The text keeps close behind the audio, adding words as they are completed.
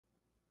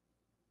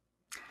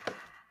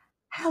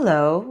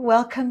Hello,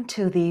 welcome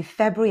to the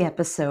February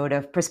episode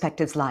of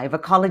Perspectives Live, a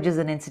Colleges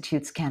and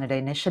Institutes Canada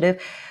initiative,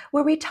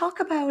 where we talk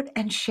about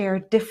and share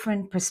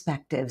different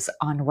perspectives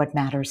on what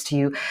matters to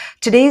you.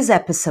 Today's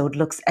episode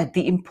looks at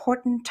the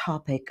important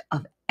topic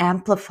of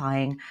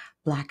amplifying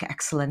Black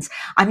excellence.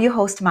 I'm your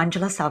host,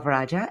 Manjula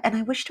Salvaraja, and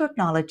I wish to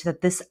acknowledge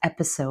that this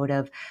episode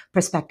of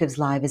Perspectives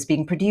Live is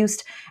being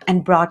produced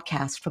and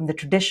broadcast from the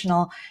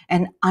traditional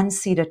and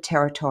unceded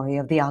territory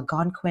of the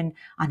Algonquin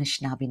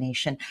Anishinaabe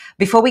Nation.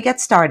 Before we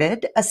get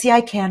started,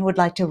 CICAN would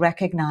like to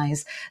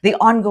recognize the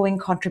ongoing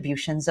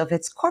contributions of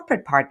its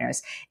corporate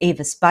partners,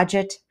 Avis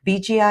Budget,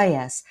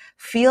 BGIS,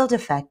 Field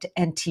Effect,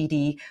 and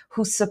TD,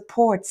 who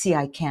support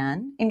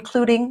CICAN,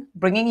 including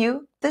bringing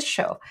you this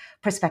show,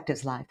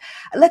 Perspectives Live.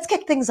 Let's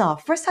kick things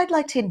off. First, I'd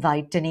like to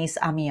invite Denise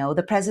Amiot,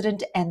 the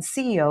President and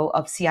CEO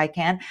of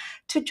CICAN,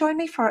 to join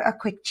me for a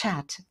quick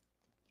chat.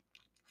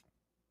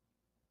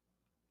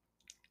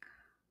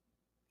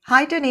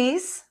 Hi,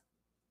 Denise.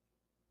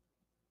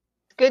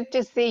 Good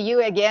to see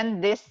you again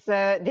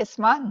this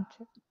month.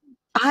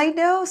 I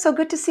know. So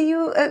good to see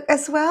you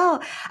as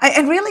well.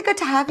 And really good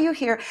to have you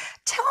here.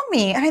 Tell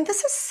me, I mean,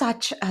 this is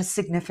such a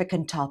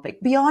significant topic.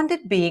 Beyond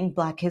it being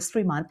Black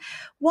History Month,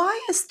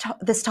 why is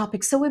this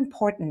topic so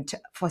important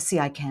for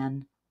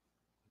CICAN?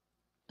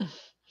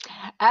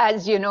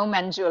 As you know,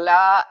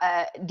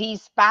 Manjula,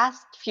 these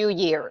past few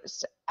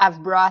years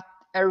have brought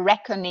a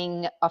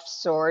reckoning of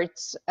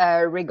sorts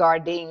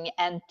regarding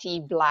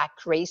anti-Black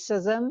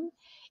racism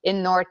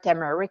in North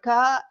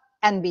America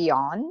and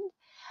beyond.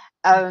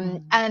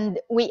 And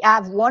we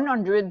have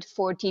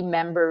 140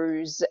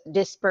 members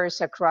dispersed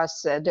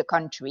across the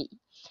country.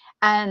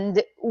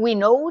 And we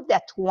know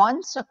that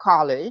once a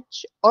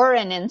college or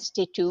an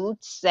institute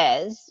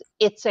says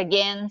it's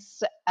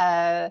against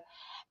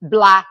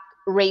Black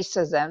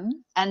racism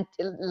and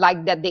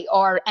like that they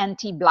are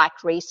anti-Black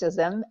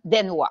racism,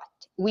 then what?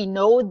 We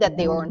know that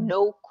there are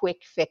no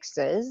quick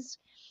fixes.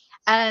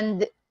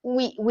 And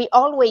we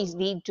always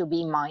need to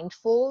be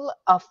mindful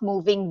of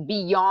moving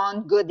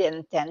beyond good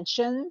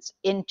intentions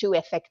into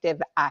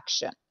effective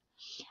action.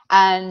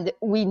 And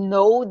we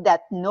know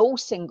that no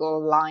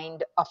single line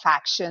of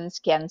actions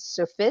can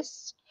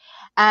suffice.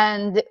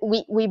 And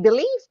we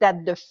believe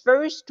that the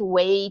first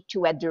way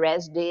to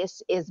address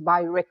this is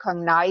by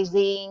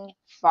recognizing,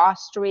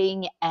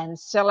 fostering, and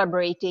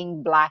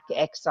celebrating Black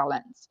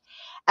excellence.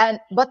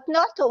 But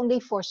not only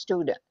for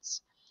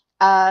students,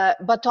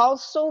 but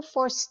also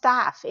for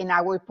staff in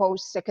our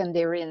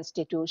post-secondary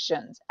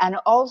institutions and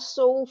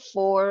also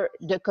for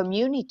the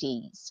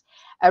communities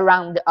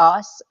around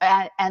us.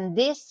 And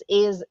this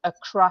is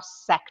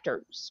across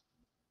sectors.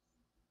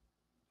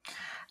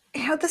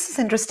 You know, this is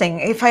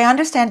interesting. If I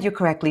understand you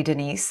correctly,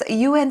 Denise,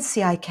 you and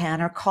CICAN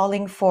are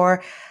calling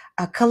for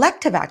a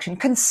collective action,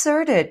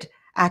 concerted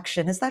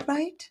action. Is that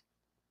right?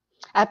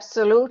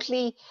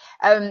 Absolutely.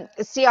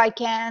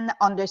 CICAN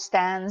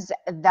understands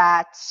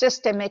that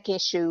systemic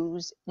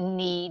issues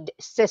need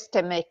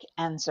systemic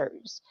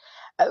answers.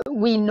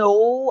 We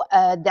know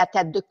that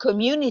at the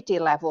community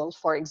level,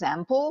 for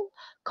example,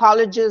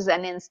 colleges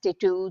and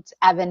institutes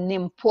have an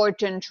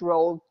important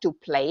role to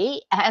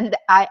play, and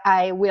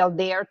I will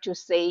dare to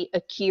say a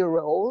key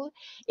role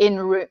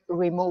in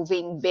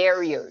removing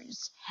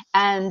barriers.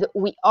 And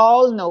we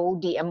all know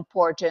the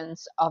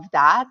importance of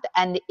that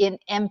and in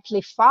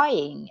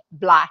amplifying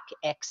Black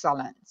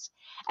excellence.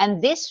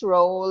 And this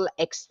role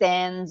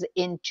extends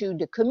into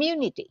the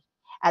community,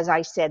 as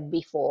I said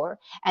before,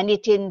 and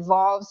it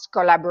involves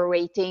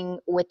collaborating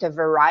with a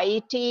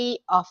variety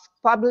of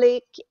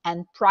public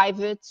and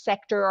private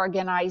sector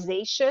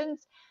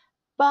organizations,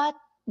 but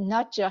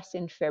not just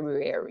in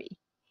February.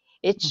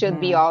 It should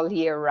be all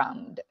year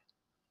round.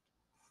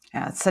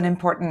 Yeah, it's an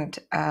important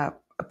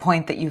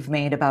point that you've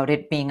made about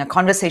it being a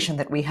conversation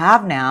that we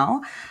have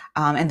now.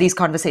 And these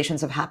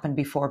conversations have happened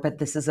before, but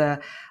this is a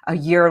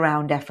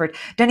year-round effort.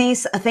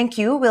 Denise, thank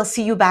you. We'll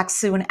see you back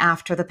soon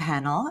after the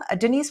panel.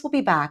 Denise will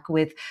be back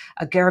with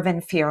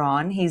Gervan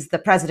Fearon. He's the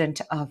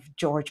president of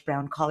George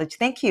Brown College.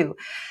 Thank you.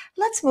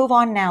 Let's move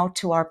on now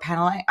to our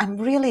panel. I'm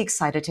really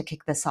excited to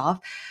kick this off.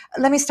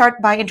 Let me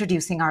start by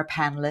introducing our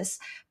panelists.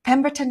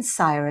 Pemberton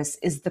Cyrus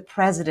is the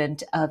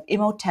president of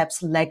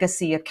Imhotep's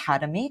Legacy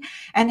Academy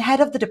and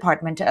head of the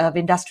Department of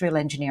Industrial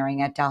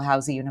Engineering at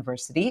Dalhousie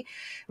University.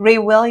 Ray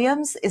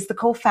Williams is the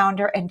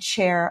co-founder and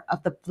chair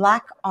of the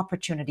Black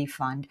Opportunity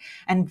Fund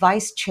and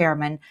vice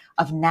chairman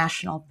of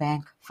National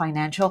Bank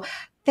Financial.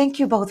 Thank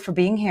you both for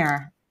being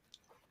here.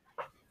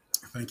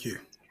 Thank you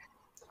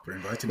for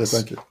inviting us.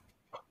 Thank you.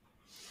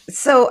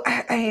 So,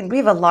 I mean, we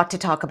have a lot to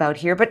talk about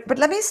here, but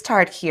let me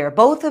start here.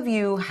 Both of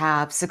you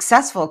have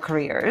successful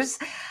careers,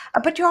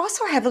 but you're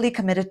also heavily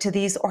committed to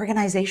these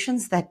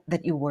organizations that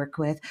you work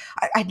with.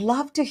 I'd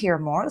love to hear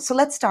more. So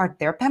let's start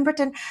there.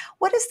 Pemberton,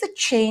 what is the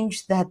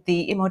change that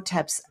the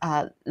Imhotep's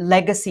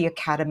Legacy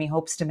Academy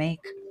hopes to make?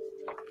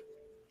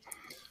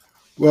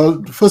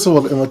 Well, first of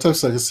all,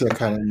 Imhotep's Legacy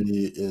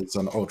Academy is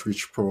an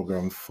outreach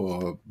program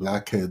for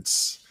Black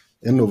kids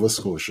in Nova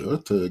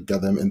Scotia to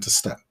get them into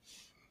STEM.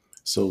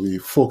 So we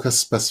focus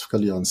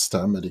specifically on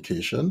STEM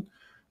education,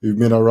 We've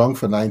been around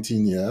for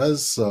 19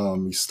 years.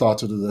 We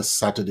started with a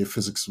Saturday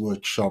physics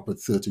workshop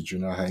with 30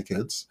 junior high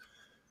kids.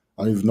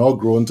 And we've now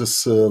grown to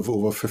serve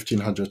over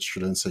 1,500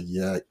 students a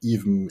year,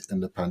 even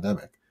in the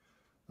pandemic.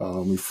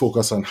 We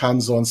focus on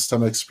hands-on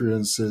STEM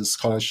experiences,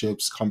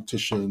 scholarships,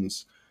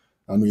 competitions,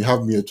 and we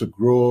have made to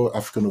grow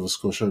African Nova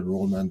Scotia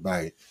enrollment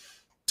by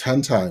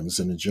 10 times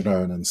in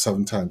engineering and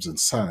 7 times in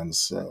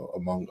science,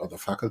 among other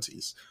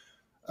faculties.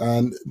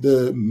 And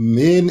the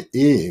main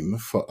aim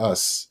for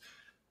us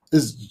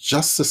is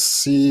just to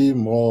see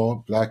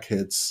more Black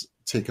kids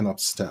taking up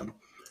STEM.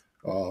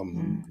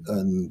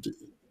 And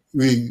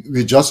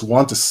we just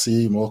want to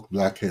see more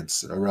Black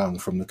kids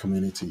around from the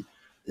community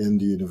in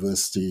the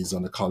universities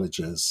and the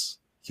colleges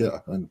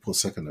here and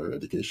post-secondary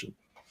education.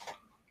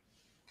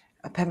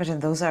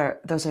 Pemberton, those are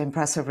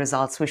impressive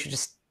results. We should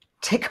just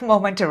take a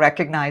moment to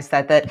recognize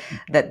that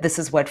this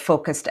is what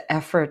focused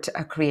effort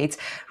creates.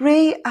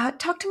 Ray,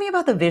 talk to me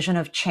about the vision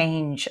of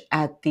change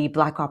at the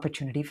Black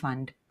Opportunity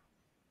Fund.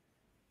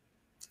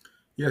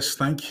 Yes,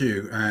 thank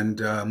you.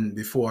 And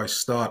before I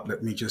start,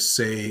 let me just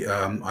say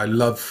I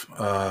love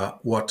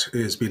what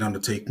is being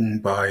undertaken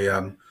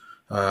by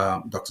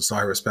Dr.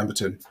 Cyrus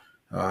Pemberton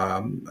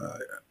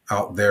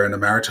out there in the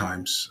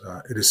Maritimes.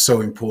 It is so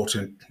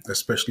important,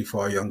 especially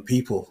for our young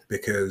people,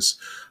 because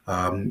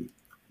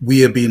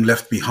we are being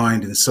left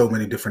behind in so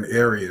many different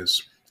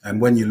areas.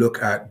 And when you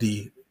look at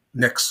the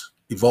next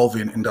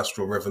evolving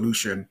industrial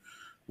revolution,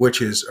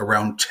 which is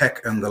around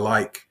tech and the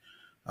like,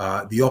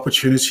 the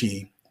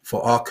opportunity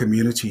for our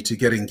community to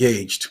get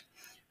engaged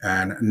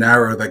and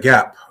narrow the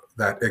gap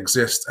that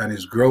exists and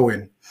is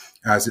growing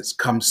as it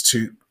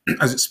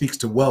speaks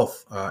to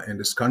wealth in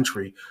this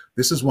country.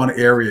 This is one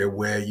area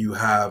where you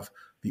have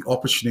the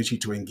opportunity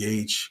to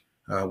engage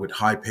with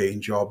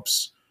high-paying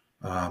jobs.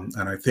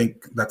 And I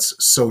think that's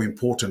so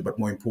important, but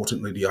more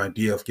importantly, the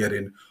idea of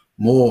getting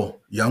more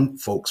young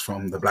folks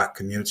from the Black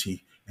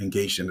community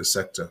engaged in the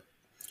sector.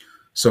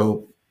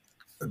 So,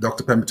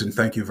 Dr. Pemberton,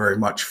 thank you very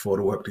much for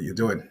the work that you're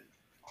doing.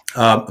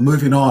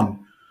 Moving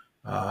on,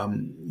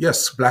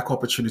 yes, Black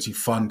Opportunity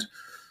Fund.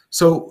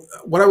 So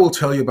what I will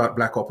tell you about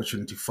Black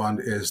Opportunity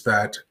Fund is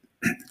that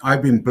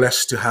I've been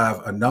blessed to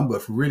have a number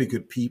of really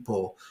good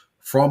people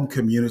from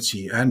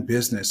community and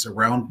business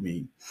around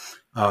me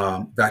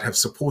that have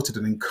supported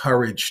and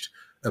encouraged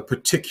a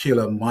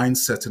particular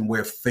mindset and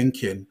way of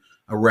thinking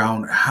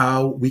around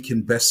how we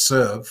can best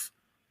serve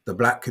the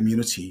Black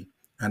community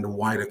and the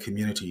wider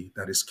community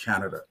that is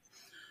Canada.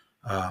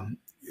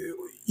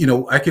 You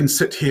know, I can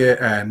sit here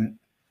and,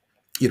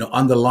 you know,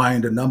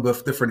 underline a number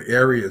of different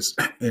areas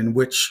in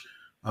which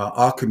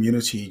our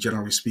community,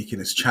 generally speaking,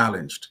 is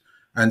challenged.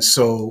 And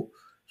so,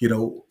 you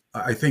know,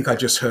 I think I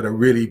just heard a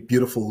really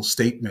beautiful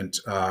statement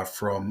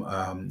from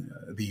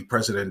the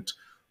president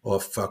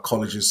of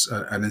Colleges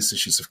and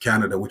Institutes of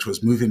Canada, which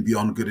was moving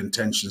beyond good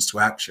intentions to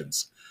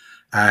actions.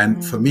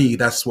 And for me,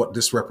 that's what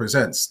this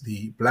represents.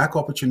 The Black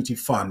Opportunity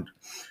Fund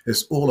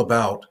is all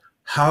about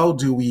how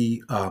do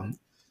we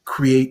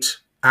create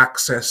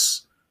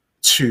access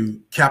to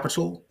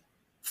capital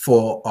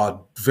for our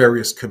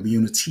various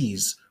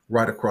communities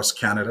right across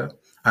Canada,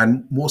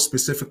 and more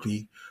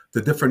specifically,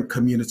 the different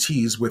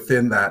communities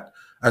within that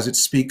as it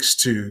speaks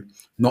to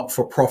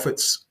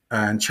not-for-profits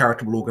and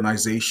charitable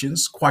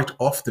organizations. Quite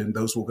often,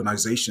 those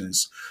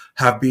organizations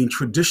have been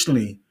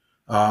traditionally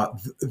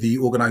the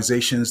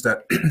organizations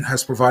that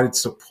has provided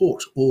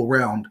support all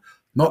around,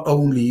 not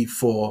only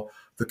for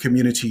the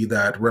community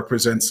that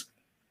represents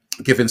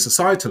given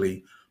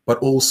societally, but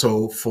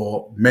also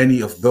for many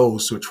of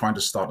those who are trying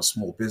to start a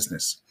small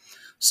business.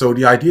 So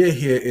the idea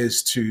here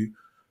is to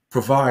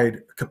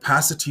provide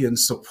capacity and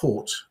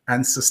support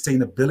and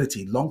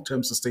sustainability,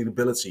 long-term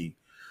sustainability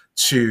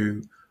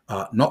to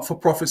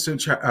not-for-profits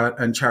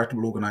and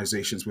charitable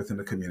organizations within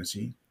the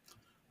community,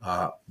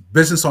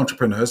 business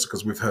entrepreneurs,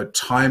 because we've heard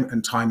time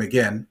and time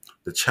again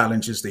the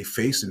challenges they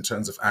face in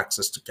terms of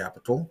access to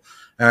capital.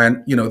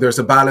 And, you know, there's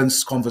a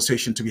balanced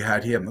conversation to be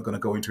had here. I'm not going to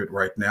go into it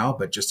right now,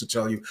 but just to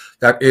tell you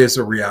that is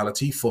a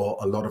reality for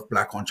a lot of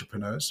Black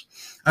entrepreneurs.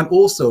 And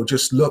also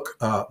just look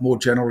more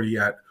generally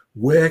at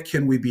where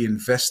can we be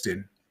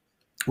investing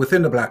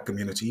within the Black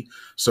community.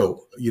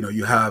 So, you know,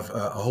 you have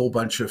a whole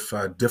bunch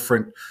of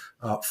different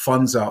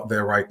funds out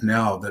there right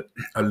now that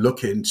are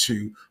looking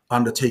to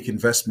undertake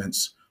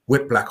investments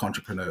with Black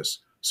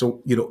entrepreneurs.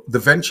 So, you know, the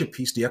venture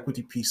piece, the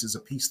equity piece is a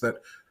piece that,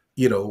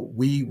 you know,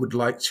 we would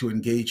like to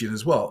engage in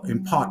as well,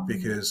 in part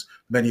because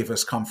many of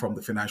us come from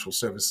the financial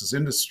services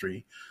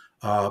industry,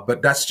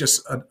 but that's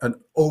just an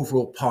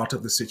overall part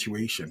of the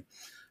situation.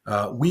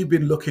 We've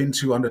been looking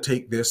to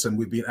undertake this, and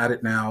we've been at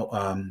it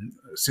now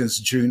since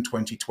June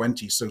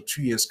 2020, so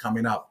 2 years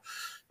coming up.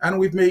 And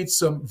we've made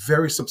some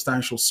very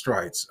substantial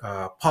strides.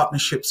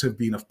 Partnerships have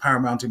been of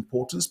paramount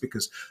importance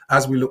because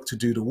as we look to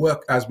do the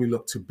work, as we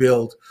look to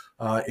build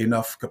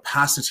enough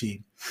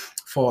capacity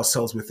for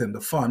ourselves within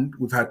the fund,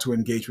 we've had to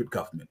engage with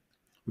government.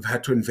 We've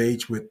had to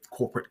engage with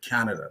corporate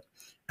Canada.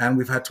 And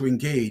we've had to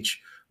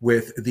engage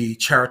with the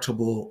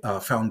charitable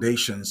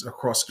foundations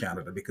across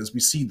Canada, because we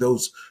see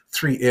those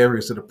three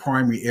areas that are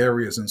primary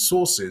areas and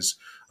sources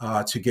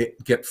to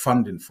get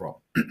funding from.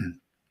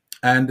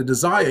 And the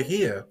desire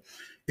here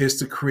is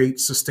to create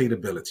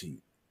sustainability.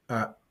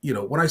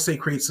 When I say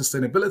create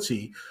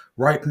sustainability,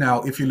 right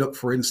now, if you look,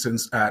 for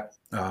instance, at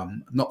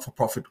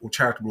not-for-profit or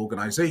charitable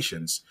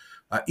organizations,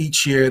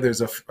 each year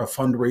there's a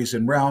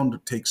fundraising round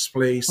that takes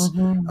place.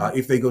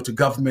 If they go to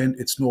government,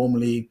 it's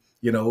normally,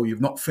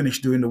 you've not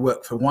finished doing the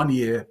work for 1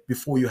 year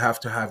before you have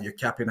to have your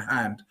cap in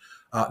hand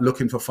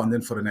looking for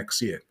funding for the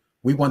next year.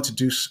 We want to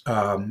do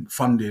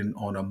funding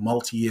on a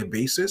multi-year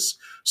basis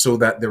so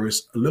that there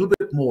is a little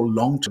bit more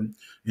long-term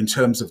in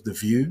terms of the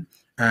view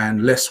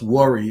and less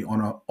worry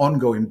on an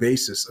ongoing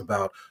basis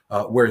about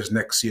where is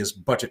next year's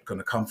budget going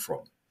to come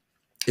from.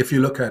 If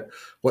you look at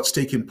what's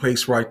taking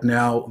place right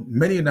now,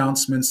 many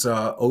announcements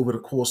over the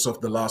course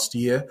of the last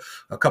year.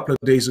 A couple of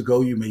days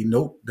ago, you may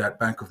note that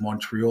Bank of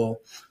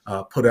Montreal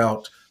put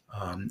out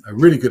a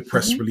really good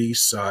press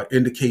release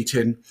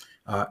indicating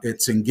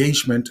its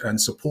engagement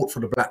and support for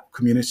the Black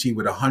community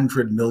with a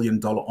 $100 million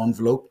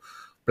envelope.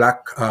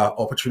 Black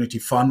Opportunity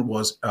Fund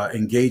was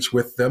engaged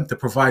with them to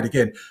provide,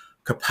 again,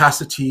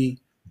 capacity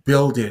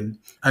building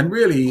and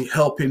really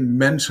helping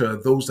mentor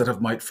those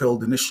that might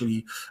failed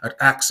initially at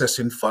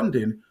accessing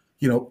funding.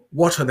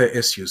 What are their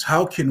issues?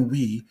 How can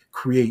we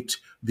create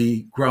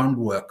the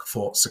groundwork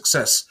for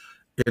success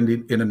in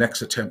the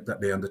next attempt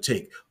that they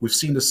undertake? We've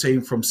seen the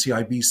same from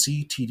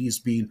CIBC. TD's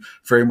been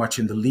very much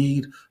in the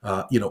lead.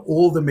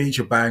 All the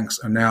major banks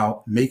are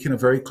now making a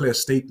very clear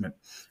statement.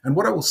 And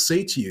what I will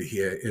say to you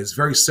here is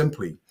very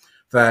simply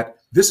that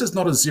this is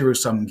not a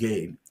zero-sum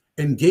game.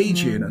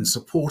 Engaging and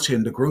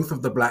supporting the growth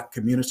of the Black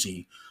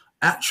community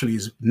actually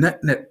is net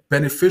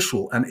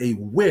beneficial and a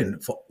win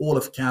for all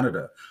of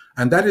Canada.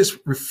 And that is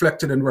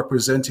reflected and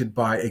represented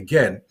by,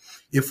 again,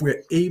 if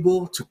we're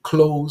able to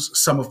close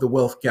some of the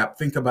wealth gap,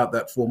 think about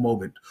that for a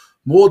moment,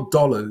 more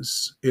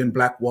dollars in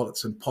Black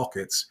wallets and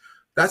pockets,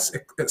 that's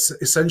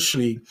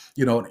essentially,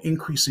 an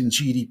increase in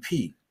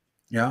GDP.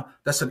 Yeah,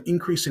 that's an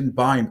increase in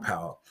buying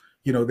power.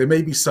 There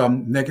may be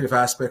some negative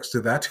aspects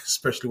to that,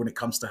 especially when it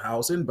comes to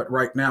housing. But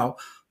right now,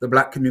 the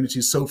Black community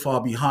is so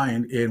far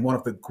behind in one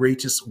of the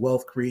greatest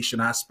wealth creation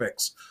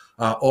aspects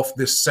of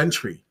this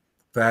century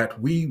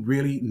that we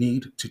really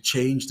need to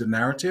change the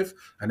narrative.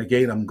 And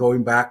again, I'm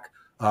going back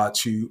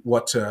to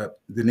what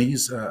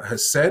Denise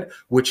has said,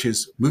 which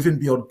is moving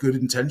beyond good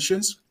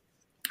intentions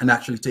and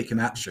actually taking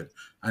action.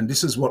 And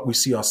this is what we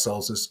see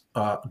ourselves as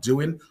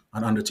doing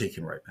and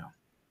undertaking right now.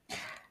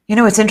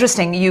 It's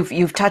interesting.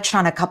 You've touched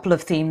on a couple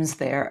of themes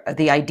there,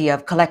 the idea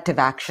of collective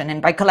action, and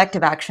by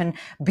collective action,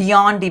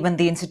 beyond even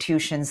the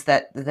institutions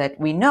that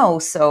we know.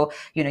 So,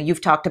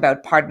 you've talked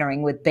about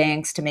partnering with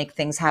banks to make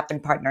things happen,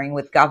 partnering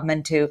with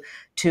government to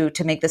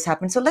make this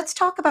happen. So let's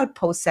talk about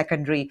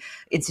post-secondary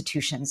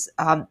institutions.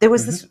 There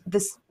was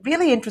this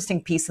really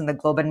interesting piece in the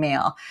Globe and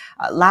Mail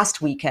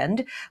last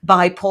weekend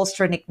by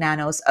pollster Nick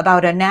Nanos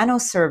about a Nano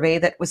survey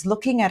that was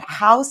looking at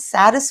how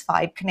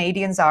satisfied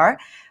Canadians are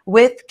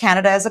with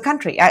Canada as a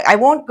country. I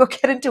won't go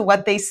get into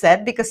what they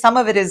said because some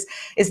of it is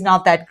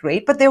not that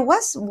great, but there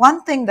was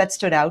one thing that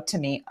stood out to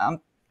me.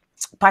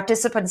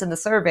 Participants in the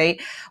survey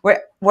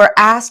were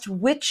asked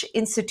which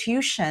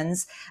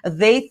institutions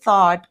they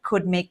thought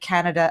could make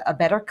Canada a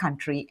better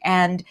country.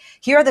 And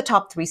here are the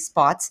top 3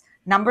 spots.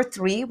 Number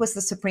 3 was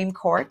the Supreme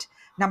Court.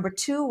 Number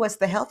 2 was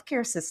the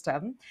healthcare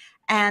system.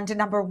 And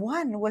number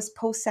 1 was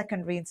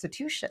post-secondary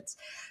institutions.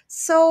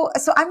 So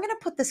I'm going to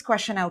put this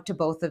question out to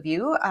both of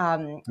you.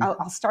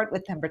 I'll start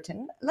with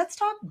Pemberton. Let's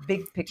talk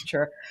big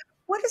picture.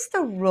 What is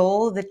the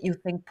role that you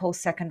think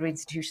post-secondary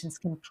institutions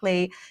can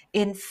play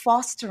in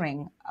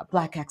fostering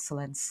Black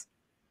excellence?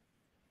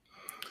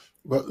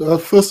 Well,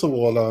 first of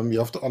all, you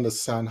have to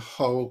understand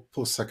how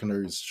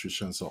post-secondary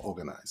institutions are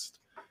organized.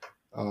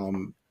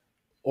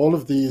 All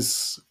of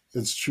these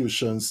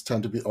institutions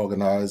tend to be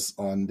organized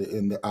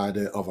in the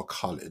idea of a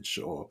college,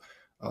 or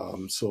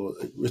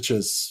which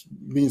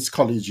means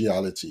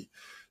collegiality.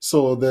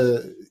 So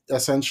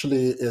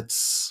essentially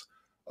it's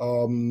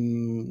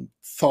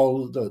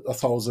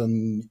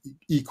 1,000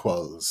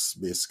 equals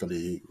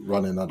basically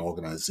running an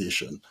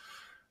organization,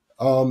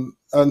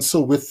 and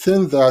so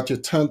within that you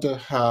tend to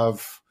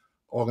have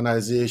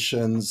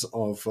organizations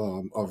of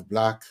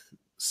Black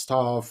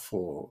staff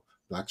or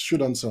Black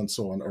students and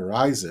so on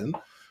arising.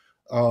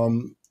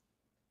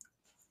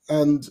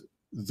 And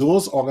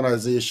those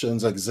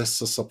organizations exist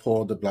to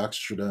support the Black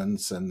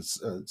students and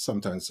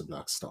sometimes the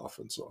Black staff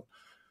and so on.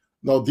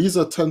 Now, these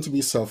tend to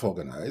be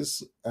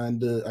self-organized,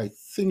 and I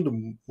think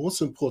the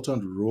most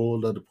important role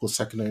that the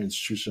post-secondary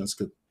institutions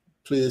could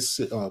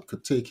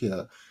take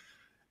here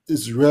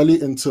is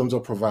really in terms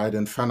of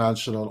providing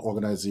financial and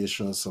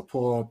organizational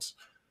support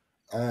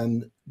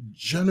and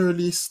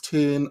generally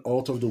staying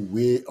out of the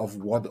way of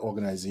what the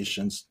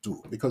organizations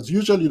do. Because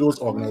usually those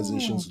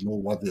organizations know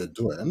what they're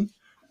doing.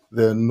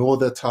 They know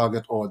their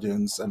target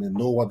audience and they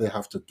know what they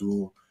have to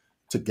do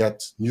to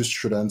get new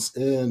students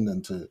in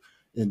and to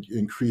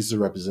increase the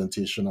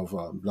representation of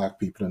Black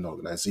people in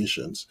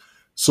organizations.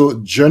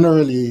 So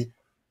generally,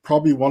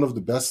 probably one of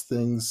the best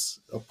things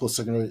a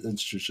post-secondary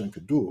institution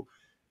could do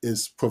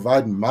is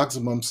provide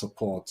maximum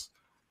support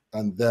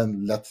and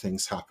then let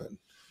things happen.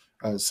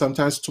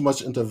 Sometimes too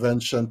much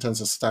intervention tends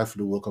to stifle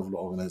the work of the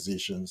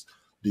organizations,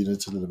 leading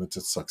to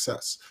limited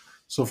success.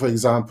 So, for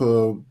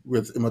example,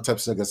 with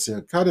Imhotep's Legacy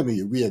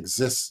Academy, we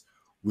exist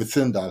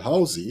within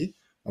Dalhousie,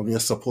 and we are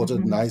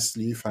supported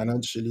nicely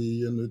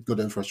financially and with good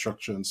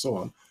infrastructure and so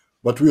on.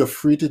 But we are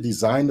free to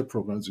design the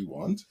programs we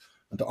want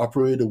and to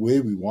operate the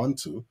way we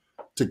want to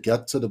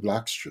get to the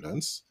Black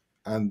students,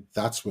 and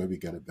that's where we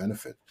get a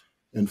benefit.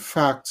 In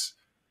fact,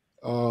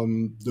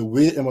 the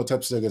way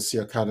Imhotep's Legacy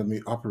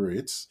Academy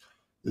operates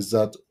is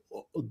that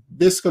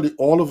basically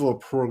all of our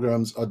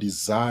programs are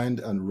designed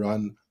and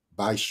run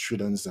by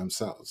students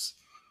themselves.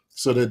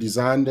 So they're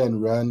designed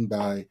and run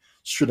by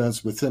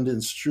students within the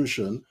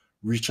institution,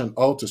 reaching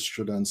out to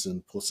students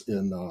in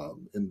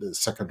the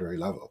secondary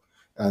level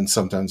and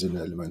sometimes in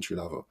the elementary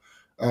level.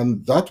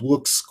 And that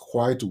works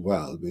quite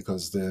well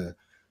because there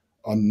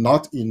are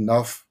not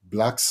enough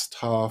Black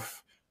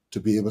staff to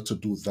be able to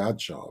do that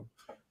job.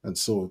 And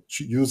so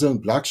using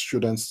Black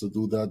students to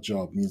do that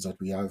job means that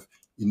we have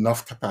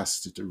enough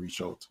capacity to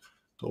reach out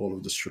to all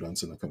of the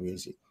students in the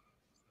community.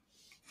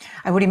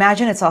 I would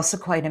imagine it's also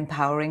quite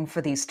empowering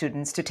for these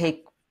students to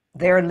take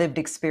their lived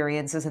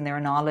experiences and their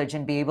knowledge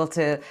and be able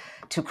to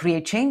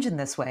create change in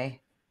this way.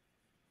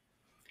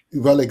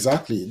 Well,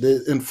 exactly.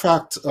 In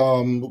fact,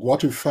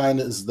 what we find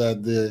is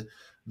that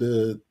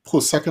the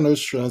post-secondary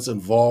students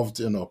involved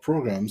in our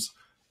programs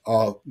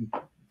are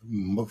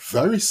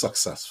very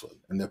successful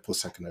in their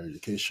post-secondary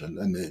education,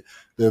 and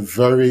they're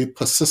very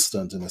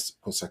persistent in their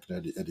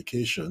post-secondary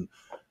education,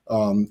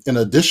 in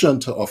addition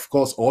to, of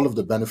course, all of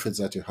the benefits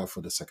that you have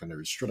for the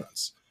secondary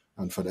students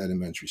and for the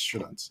elementary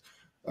students.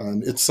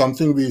 And it's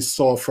something we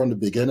saw from the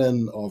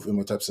beginning of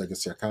Imhotep's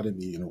Legacy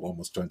Academy,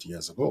 almost 20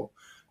 years ago,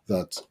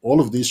 that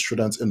all of these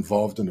students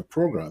involved in the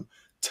program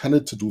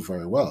tended to do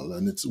very well.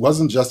 And it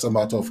wasn't just a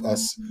matter of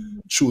us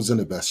choosing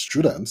the best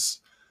students,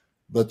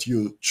 but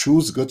you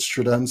choose good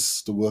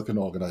students to work in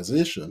an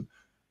organization,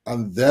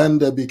 and then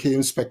they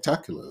became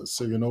spectacular.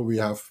 So, we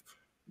have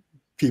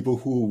people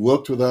who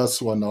worked with us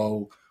who are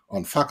now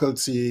on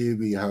faculty.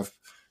 We have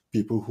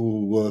people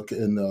who work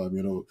in,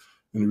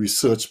 in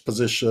research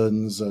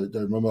positions. I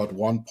remember at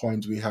one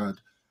point we had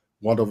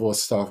one of our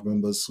staff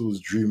members whose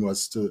dream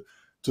was to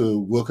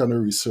work on a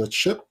research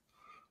ship,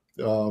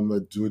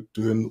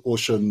 doing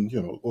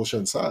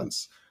ocean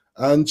science.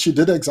 And she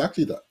did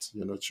exactly that.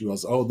 She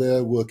was out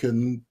there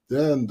working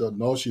there, and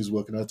now she's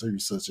working at a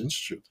research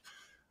institute.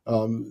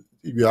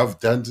 You have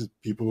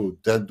people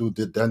who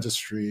did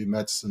dentistry,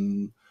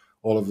 medicine,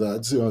 all of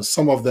that.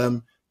 Some of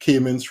them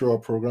came in through our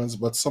programs,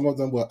 but some of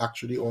them were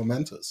actually our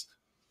mentors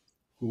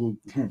who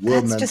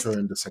were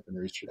mentoring the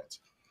secondary students.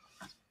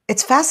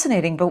 It's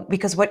fascinating, but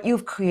because what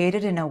you've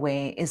created in a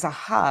way is a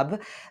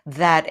hub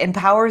that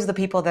empowers the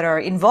people that are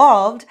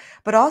involved,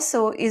 but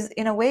also is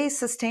in a way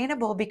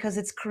sustainable because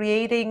it's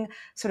creating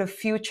sort of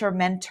future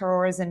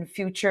mentors and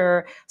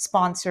future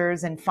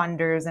sponsors and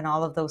funders and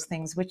all of those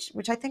things, which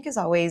I think is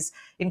always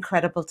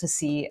incredible to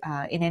see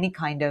in any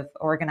kind of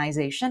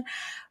organization.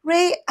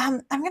 Ray,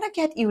 I'm going to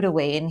get you to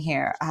weigh in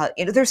here.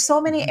 There's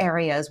so many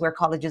areas where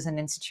colleges and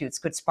institutes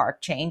could spark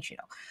change,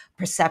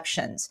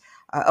 perceptions,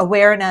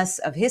 awareness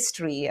of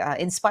history,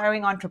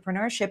 inspiring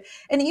entrepreneurship,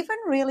 and even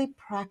really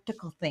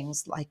practical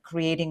things like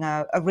creating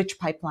a rich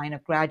pipeline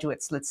of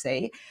graduates, let's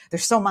say.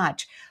 There's so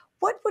much.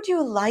 What would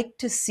you like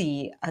to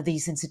see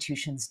these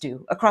institutions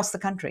do across the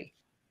country?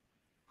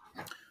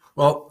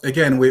 Well,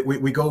 again,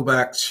 we go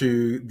back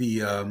to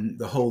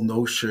the whole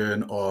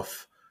notion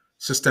of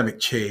systemic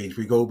change.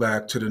 We go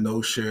back to the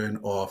notion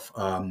of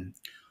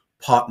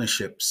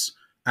partnerships,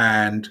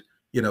 and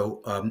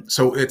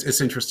so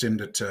it's interesting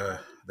that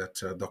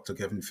Dr.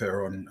 Gervan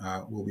Fearon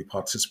will be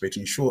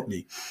participating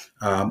shortly.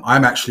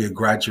 I'm actually a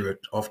graduate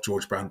of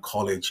George Brown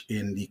College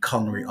in the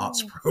Culinary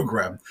Arts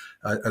program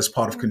as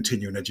part of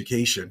continuing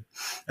education.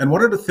 And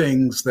one of the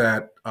things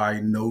that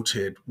I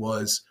noted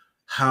was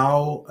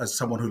how, as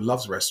someone who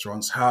loves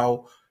restaurants,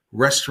 how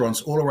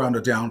restaurants all around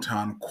the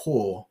downtown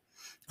core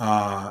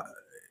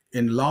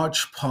in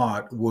large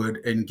part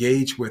would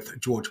engage with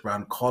George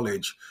Brown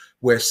College,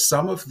 where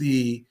some of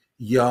the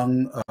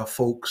young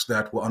folks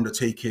that were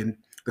undertaking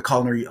the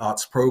culinary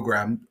arts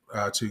program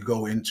to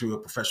go into a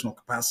professional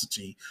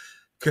capacity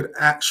could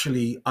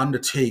actually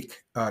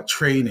undertake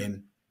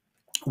training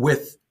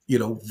with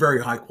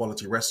very high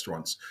quality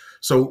restaurants.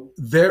 So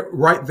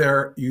right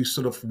there, you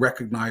sort of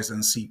recognize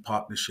and see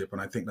partnership,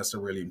 and I think that's a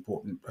really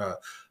important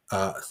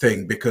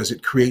thing because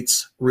it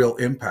creates real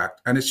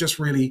impact. And it's just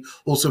really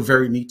also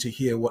very neat to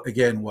hear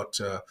what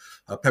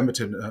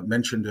Pemberton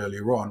mentioned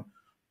earlier on,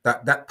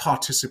 that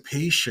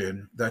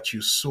participation that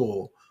you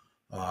saw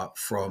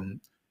from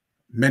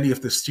many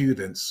of the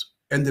students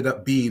ended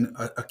up being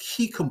a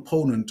key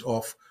component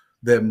of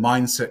their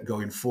mindset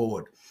going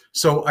forward.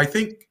 So I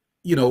think,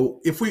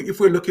 if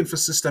we're looking for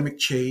systemic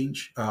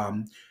change,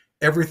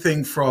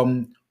 everything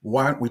from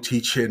Why aren't we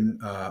teaching,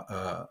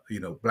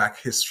 Black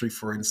history,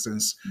 for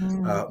instance,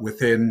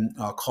 within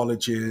our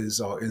colleges,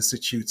 our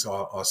institutes,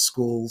 our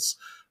schools?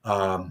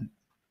 Why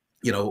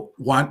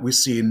aren't we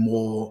seeing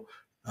more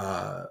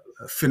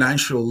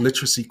financial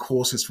literacy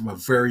courses from a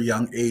very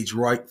young age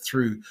right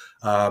through,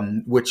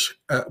 which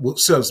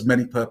serves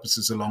many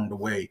purposes along the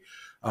way?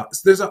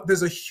 So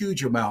there's a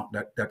huge amount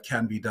that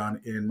can be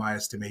done in my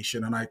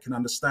estimation, and I can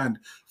understand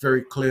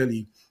very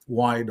clearly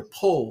why the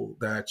poll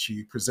that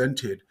you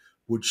presented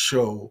would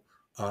show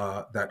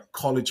that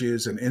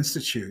colleges and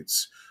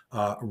institutes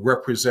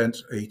represent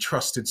a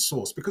trusted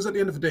source, because at the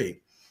end of the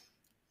day,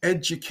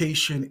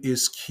 education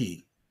is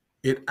key.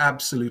 It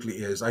absolutely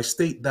is. I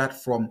state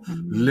that from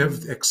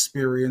lived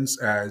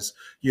experience as,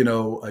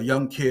 a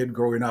young kid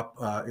growing up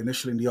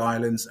initially in the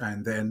islands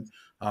and then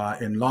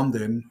in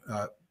London,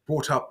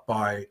 brought up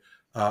by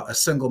a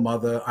single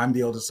mother. I'm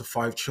the eldest of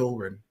 5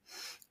 children.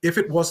 If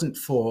it wasn't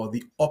for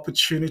the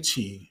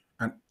opportunity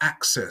and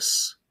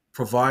access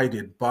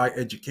provided by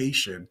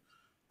education,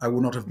 I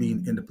would not have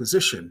been in the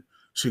position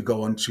to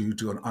go on to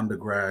do an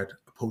undergrad,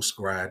 a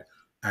postgrad,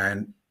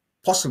 and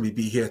possibly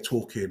be here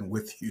talking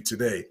with you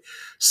today.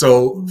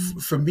 So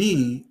for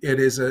me, it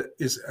is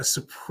a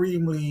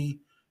supremely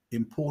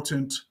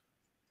important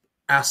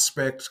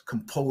aspect,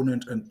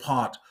 component, and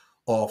part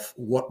of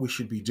what we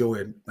should be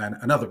doing. And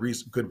another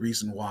good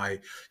reason why,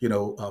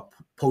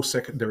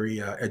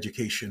 post-secondary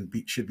education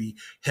should be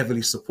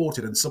heavily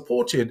supported, and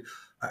supported,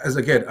 as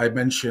again, I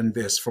mentioned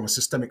this from a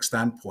systemic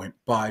standpoint,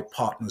 by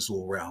partners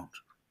all around.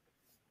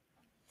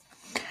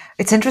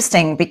 It's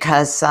interesting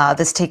because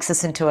this takes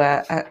us into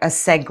a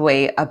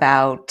segue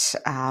about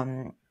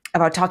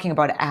talking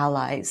about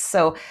allies.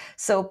 So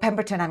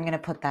Pemberton, I'm going to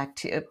put that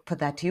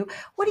to you.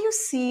 What do you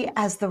see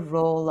as the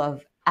role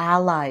of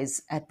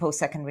allies at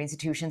post-secondary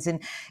institutions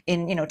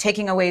in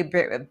taking away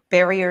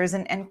barriers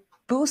and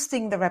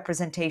boosting the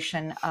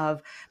representation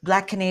of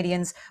Black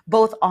Canadians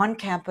both on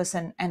campus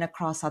and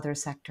across other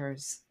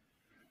sectors?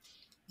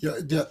 Yeah,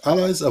 the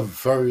allies are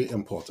very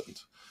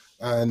important.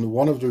 And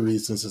one of the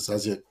reasons is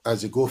as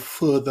you go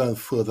further and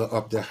further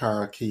up the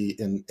hierarchy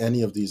in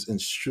any of these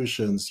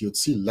institutions, you'd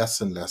see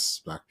less and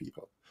less Black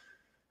people.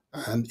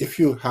 And if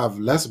you have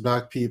less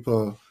Black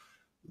people,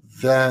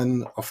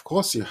 then of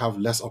course you have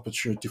less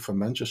opportunity for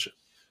mentorship.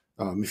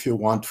 If you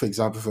want, for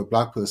example, if a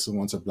Black person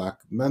wants a Black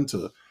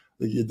mentor,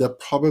 there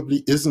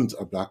probably isn't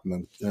a Black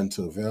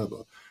mentor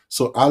available.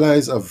 So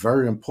allies are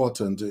very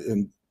important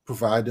in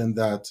providing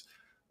that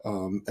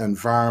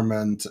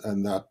environment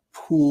and that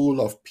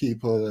pool of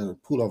people and a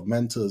pool of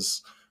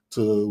mentors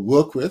to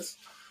work with.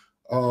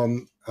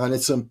 And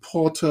it's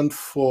important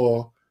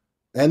for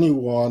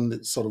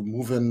anyone sort of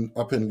moving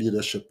up in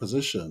leadership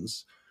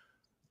positions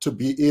to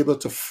be able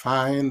to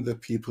find the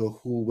people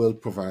who will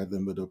provide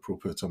them with the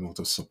appropriate amount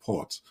of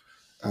support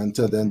and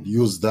to then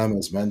use them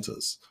as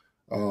mentors.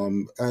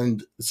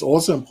 And it's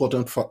also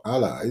important for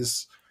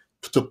allies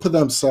to put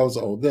themselves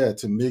out there,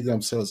 to make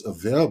themselves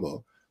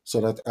available, so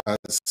that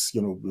as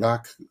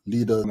Black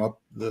leaders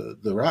up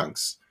the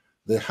ranks,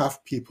 they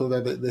have people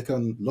that they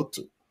can look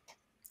to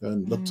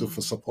and look to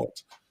for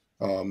support.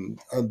 And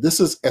this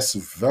is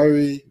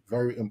very,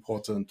 very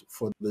important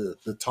for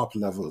the top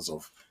levels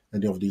of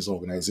any of these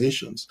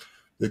organizations,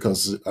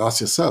 because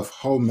ask yourself,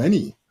 how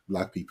many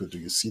Black people do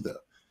you see there?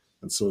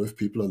 And so if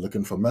people are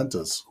looking for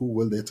mentors, who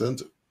will they turn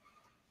to?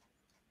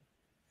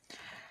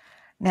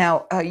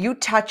 Now, Ray, you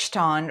touched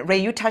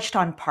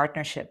on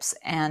partnerships.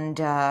 And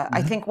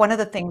I think one of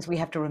the things we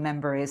have to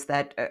remember is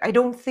that I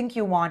don't think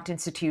you want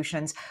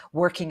institutions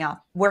working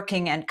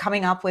and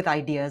coming up with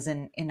ideas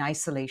in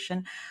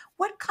isolation.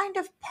 What kind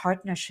of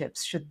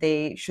partnerships should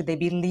they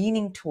be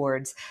leaning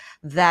towards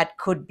that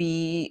could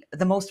be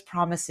the most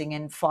promising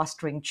in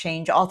fostering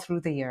change all through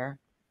the year?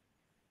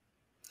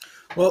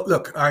 Well,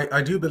 look,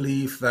 I do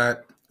believe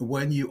that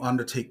when you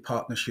undertake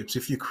partnerships,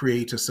 if you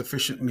create a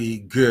sufficiently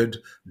good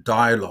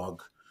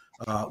dialogue,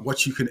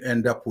 what you can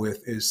end up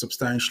with is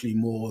substantially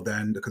more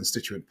than the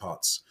constituent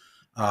parts.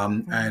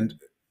 And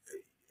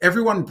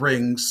everyone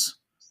brings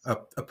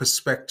a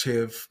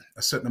perspective,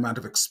 a certain amount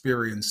of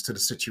experience to the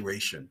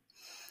situation.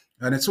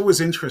 And it's always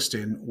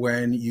interesting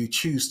when you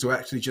choose to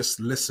actually just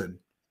listen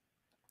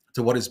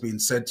to what is being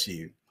said to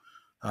you,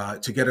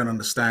 to get an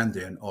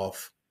understanding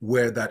of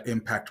where that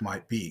impact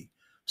might be.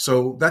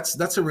 So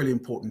that's a really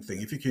important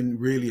thing. If you can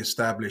really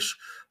establish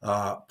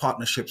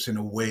partnerships in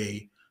a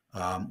way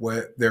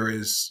where there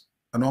is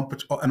an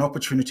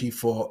opportunity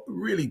for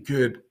really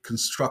good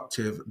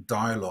constructive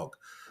dialogue,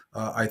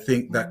 I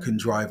think that can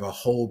drive a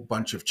whole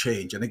bunch of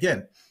change. And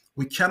again,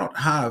 we cannot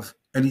have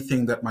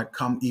anything that might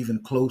come even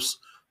close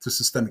to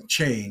systemic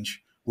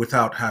change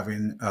without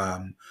having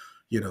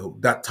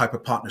that type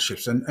of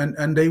partnerships,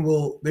 and they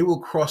will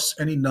cross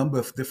any number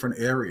of different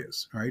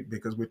areas, right?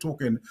 Because we're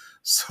talking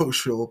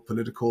social,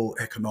 political,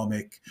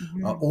 economic,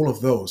 all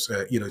of those.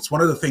 It's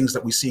one of the things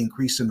that we see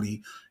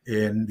increasingly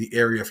in the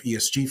area of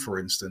ESG, for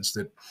instance,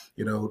 that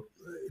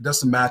it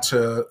doesn't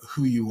matter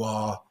who you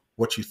are,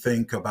 what you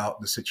think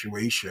about the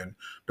situation.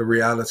 The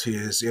reality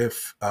is,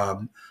 if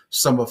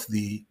some of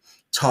the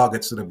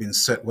targets that have been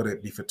set, whether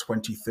it be for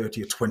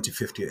 2030 or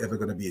 2050, are ever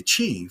going to be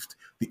achieved.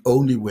 The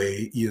only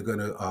way you're going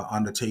to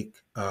undertake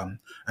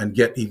and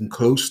get even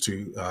close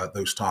to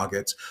those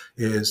targets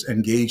is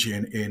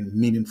engaging in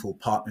meaningful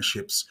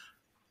partnerships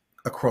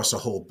across a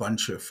whole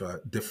bunch of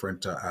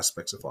different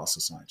aspects of our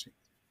society.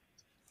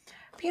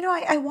 You know,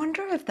 I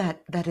wonder if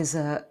that is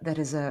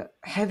a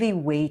heavy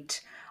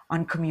weight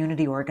on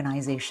community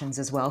organizations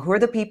as well, who are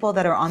the people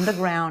that are on the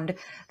ground,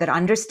 that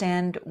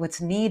understand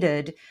what's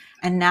needed,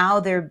 and now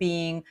they're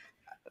being,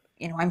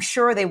 you know, I'm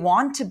sure they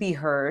want to be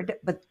heard,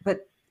 but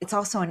it's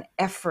also an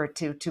effort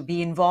to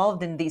be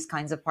involved in these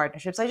kinds of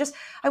partnerships.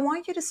 I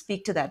want you to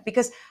speak to that,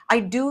 because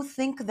I do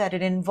think that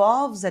it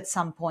involves at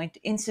some point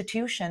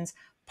institutions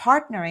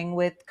partnering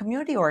with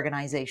community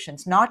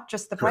organizations, not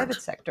just the Correct.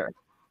 private sector.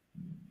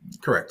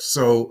 Correct.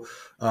 So,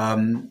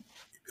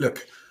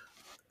 look,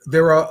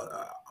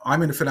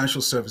 I'm in the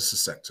financial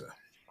services sector,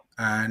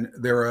 and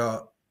there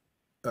are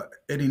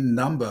any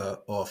number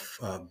of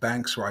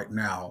banks right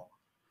now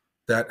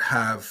that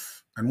have,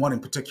 and one in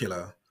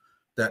particular,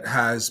 that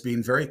has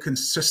been very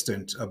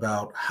consistent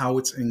about how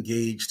it's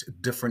engaged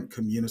different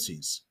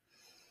communities.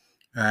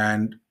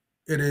 And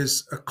it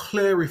is a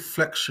clear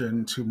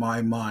reflection to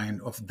my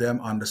mind of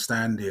them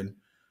understanding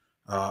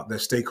their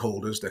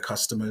stakeholders, their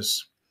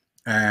customers,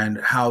 and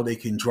how they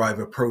can drive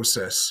a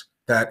process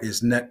that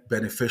is net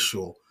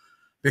beneficial.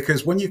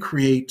 Because when you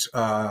create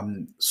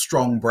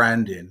strong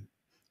branding,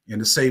 in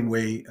the same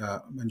way,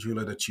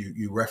 Manjula, that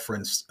you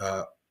referenced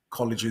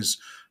colleges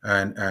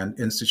and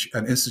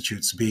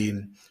institutes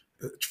being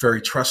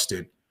very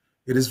trusted,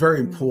 it is very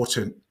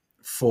important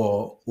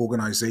for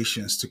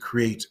organizations to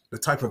create the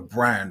type of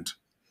brand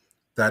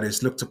that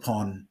is looked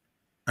upon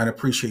and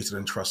appreciated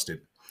and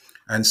trusted.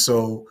 And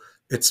so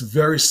it's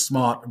very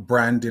smart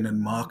branding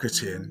and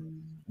marketing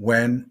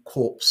when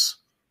corps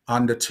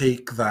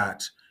undertake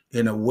that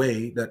in a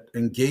way that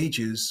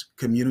engages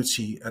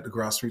community at the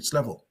grassroots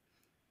level,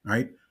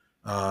 right?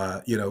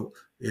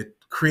 It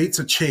creates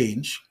a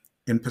change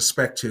in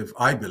perspective,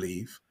 I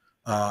believe,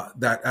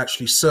 that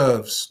actually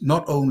serves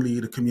not only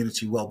the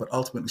community well, but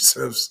ultimately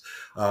serves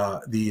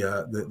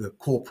the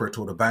corporate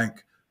or the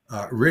bank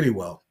really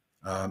well.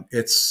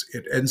 It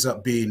ends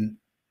up being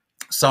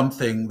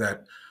something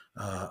that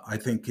I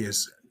think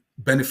is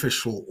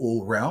beneficial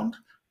all round,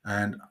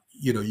 and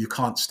you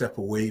can't step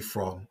away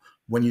from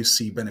when you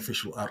see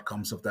beneficial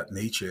outcomes of that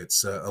nature.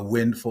 It's a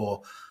win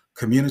for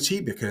community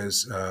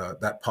because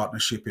that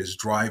partnership is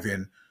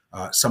driving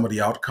some of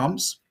the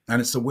outcomes, and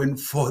it's a win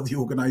for the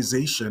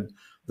organization,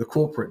 the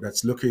corporate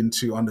that's looking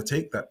to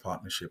undertake that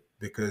partnership,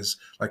 because,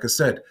 like I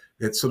said,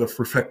 it's sort of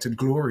reflected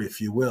glory, if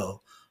you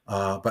will,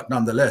 but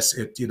nonetheless,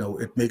 it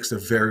makes a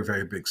very,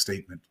 very big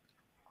statement.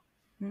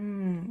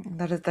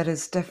 That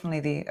is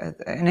definitely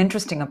an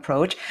interesting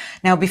approach.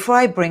 Now, before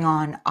I bring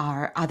on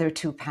our other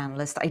two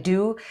panelists, I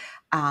do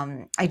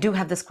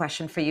have this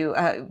question for you,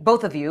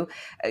 both of you.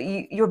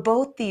 You're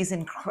both these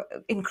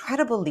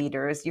incredible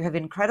leaders. You have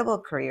incredible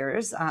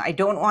careers. I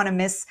don't want to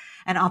miss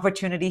an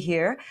opportunity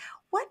here.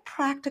 What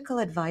practical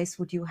advice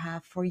would you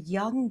have for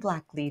young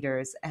Black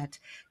leaders at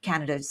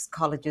Canada's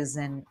colleges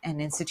and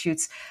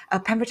institutes?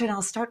 Pemberton,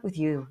 I'll start with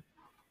you.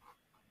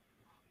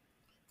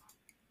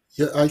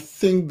 Yeah, I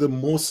think the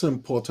most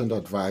important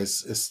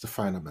advice is to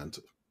find a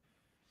mentor.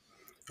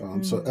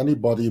 So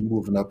anybody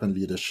moving up in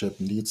leadership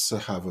needs to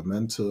have a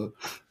mentor,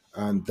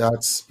 and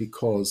that's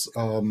because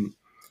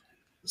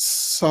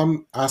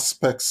some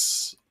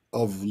aspects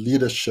of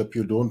leadership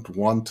you don't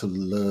want to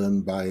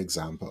learn by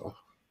example.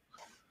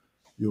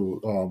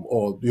 You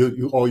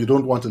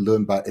don't want to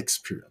learn by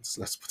experience.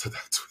 Let's put it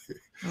that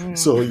way.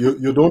 So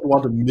you don't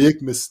want to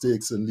make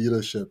mistakes in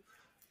leadership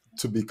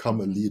to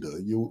become a leader.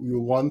 You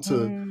want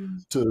to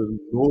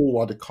know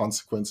what the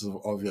consequences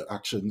of your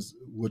actions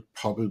would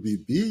probably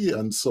be,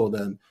 and so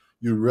then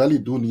you really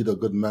do need a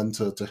good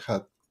mentor to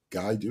help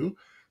guide you.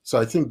 So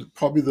I think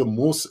probably the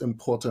most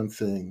important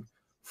thing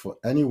for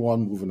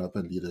anyone moving up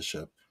in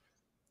leadership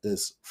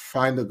is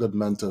find a good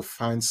mentor,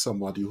 find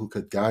somebody who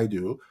could guide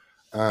you.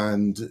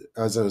 And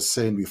as I was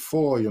saying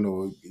before,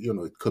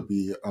 it could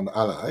be an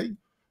ally,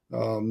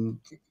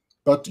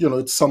 but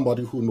it's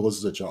somebody who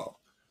knows the job,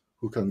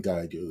 who can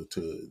guide you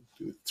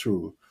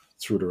through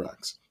the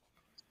ranks.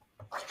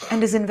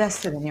 And is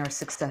invested in your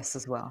success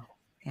as well.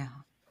 Yeah.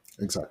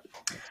 Exactly.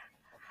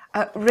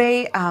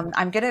 Ray,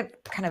 I'm going to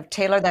kind of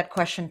tailor that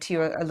question to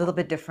you a little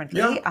bit differently.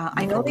 Yeah, no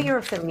I know problem. that you're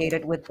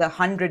affiliated with the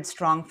 100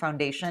 Strong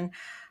Foundation,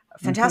 a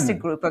fantastic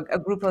group, a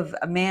group of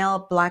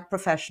male Black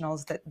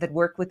professionals that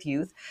work with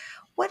youth.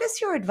 What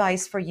is your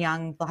advice for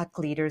young Black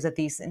leaders at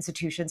these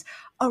institutions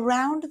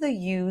around the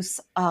use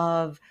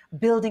of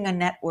building a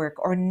network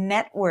or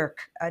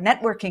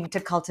networking to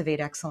cultivate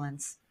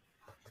excellence?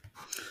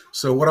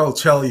 So what I'll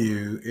tell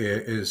you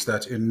is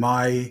that in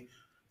my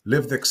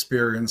lived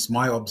experience,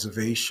 my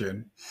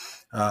observation,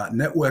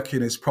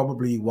 networking is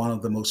probably one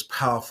of the most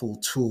powerful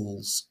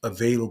tools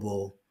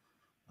available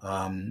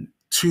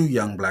to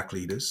young Black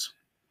leaders.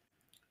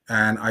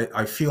 And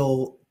I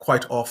feel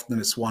quite often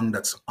it's one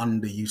that's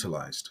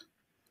underutilized.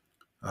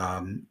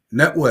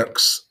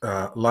 Networks,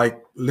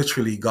 like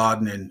literally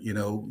gardening,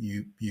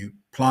 you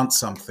plant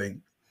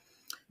something,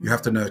 you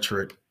have to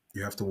nurture it,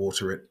 you have to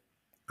water it.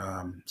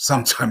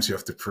 Sometimes you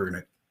have to prune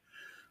it.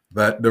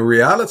 But the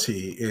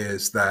reality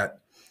is that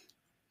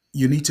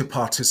you need to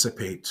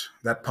participate.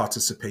 That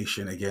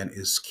participation, again,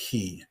 is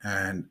key.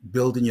 And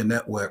building your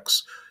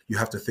networks, you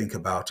have to think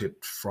about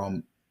it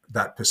from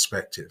that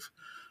perspective.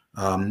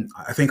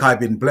 I think I've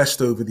been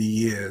blessed over the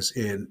years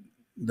in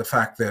the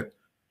fact that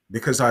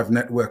because I've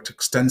networked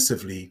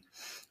extensively,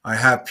 I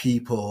have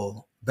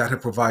people that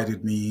have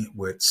provided me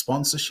with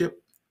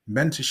sponsorship,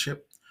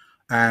 mentorship,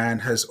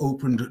 and has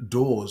opened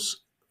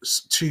doors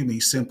to me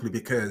simply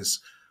because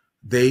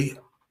they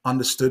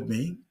understood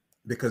me,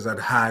 because I'd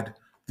had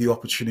the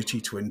opportunity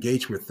to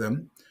engage with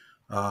them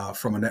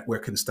from a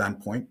networking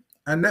standpoint.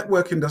 And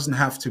networking doesn't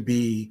have to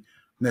be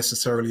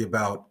necessarily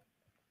about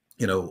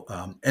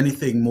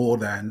anything more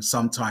than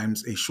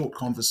sometimes a short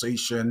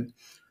conversation,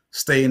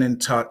 staying in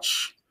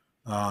touch.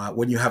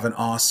 When you have an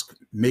ask,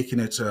 making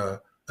it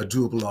a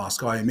doable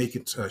ask. I make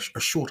it a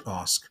short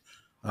ask.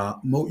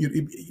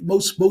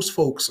 Most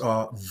folks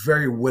are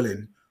very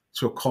willing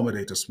to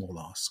accommodate a small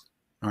ask,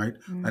 right?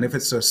 And if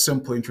it's a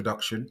simple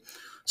introduction,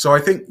 so I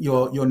think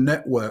your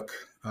network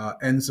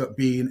ends up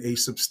being a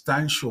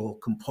substantial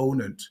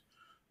component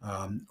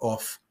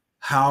of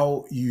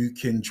how you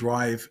can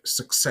drive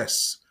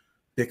success,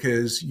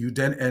 because you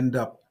then end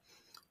up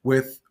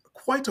with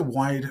quite a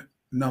wide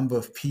number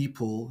of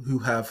people who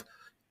have,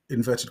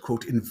 inverted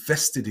quote,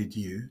 invested in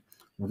you,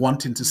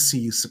 wanting to see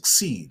you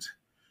succeed.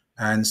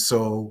 And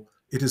so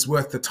it is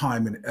worth the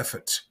time and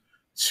effort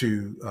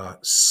to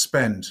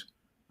spend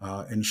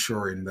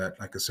ensuring that,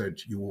 like I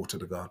said, you water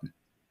the garden.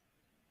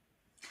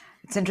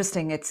 It's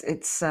interesting.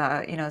 It's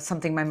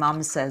something my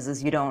mom says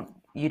is you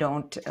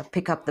don't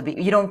pick up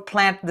you don't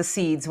plant the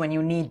seeds when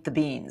you need the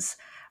beans,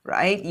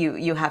 right?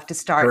 You have to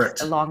start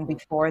Correct. long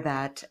before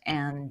that,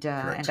 and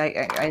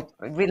I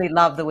really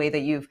love the way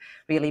that you've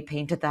really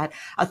painted that.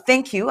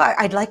 Thank you.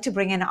 I'd like to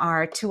bring in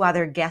our two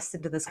other guests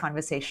into this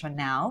conversation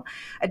now.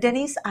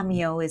 Denise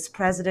Amiot is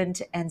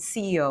President and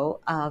CEO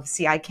of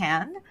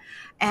CICAN,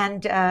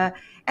 and our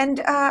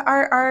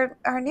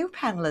new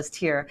panelist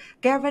here,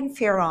 Gervan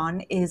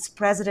Fearon, is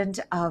President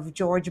of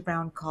George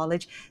Brown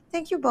College.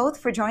 Thank you both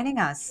for joining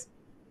us.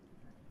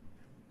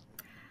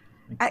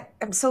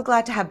 I'm so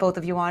glad to have both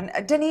of you on.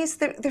 Denise,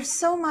 there's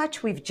so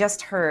much we've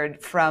just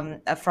heard from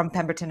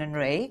Pemberton and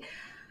Ray.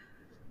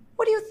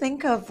 What do you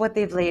think of what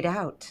they've laid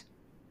out?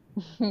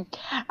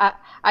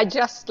 I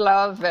just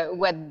love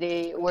what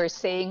they were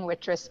saying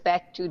with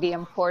respect to the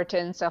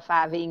importance of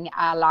having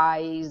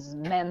allies,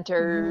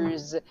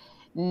 mentors,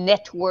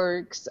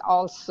 networks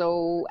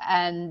also,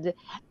 and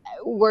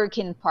work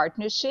in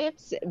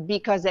partnerships,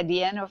 because at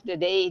the end of the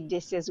day,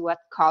 this is what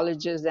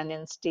colleges and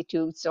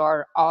institutes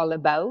are all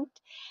about.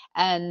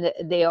 And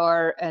there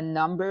are a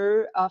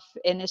number of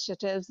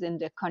initiatives in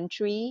the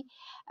country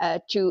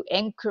to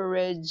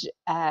encourage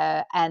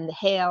and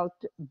help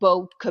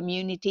both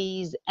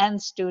communities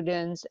and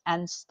students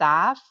and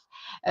staff.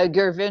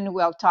 Gervan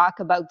will talk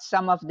about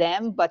some of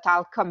them, but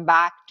I'll come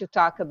back to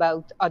talk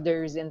about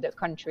others in the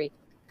country.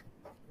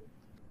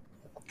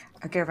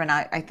 Gervan,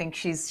 I think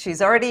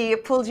she's already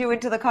pulled you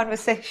into the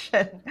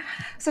conversation.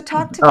 So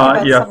talk to me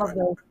about some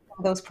of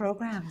those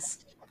programs.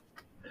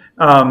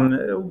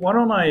 Why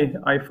don't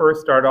I first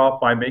start off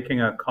by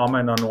making a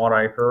comment on what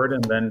I heard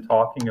and then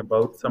talking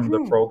about some of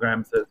the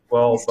programs as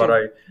well. But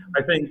I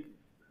think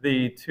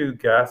the two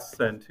guests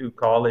and two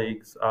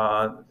colleagues,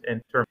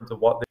 in terms of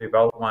what they've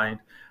outlined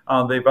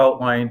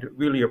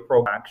really a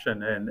program of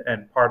action,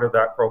 and part of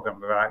that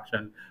program of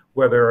action,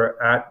 whether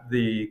at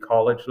the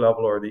college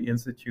level or the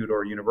institute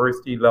or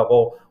university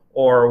level,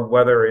 or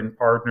whether in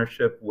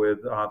partnership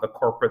with the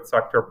corporate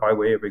sector by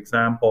way of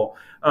example,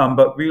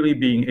 but really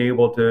being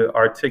able to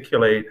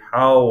articulate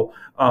how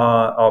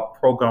a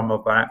program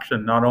of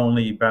action not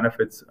only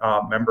benefits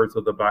members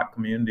of the Black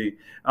community,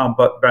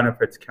 but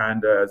benefits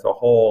Canada as a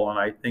whole. And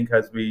I think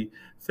as we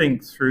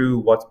think through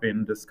what's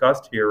been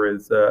discussed here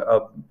is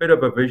a bit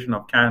of a vision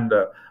of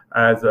Canada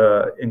as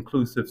an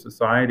inclusive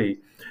society.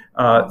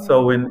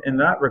 So in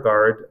that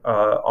regard,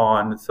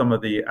 on some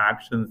of the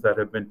actions that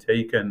have been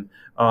taken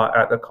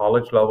at the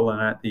college level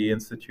and at the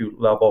institute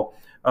level,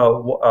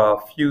 a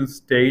few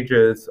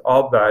stages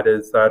of that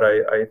is that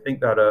I think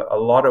that a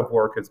lot of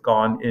work has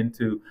gone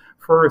into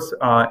first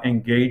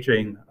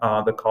engaging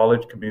the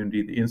college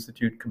community, the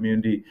institute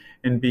community,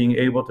 in being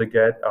able to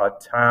get a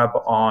tab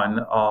on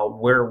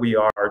where we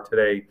are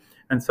today.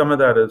 And some of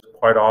that has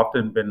quite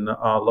often been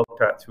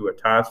looked at through a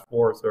task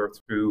force or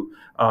through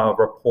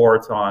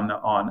reports on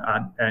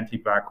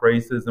anti-Black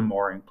racism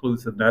or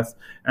inclusiveness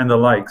and the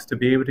likes, to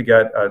be able to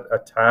get a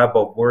tab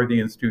of where the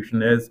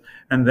institution is,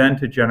 and then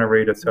to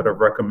generate a set of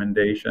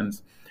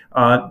recommendations.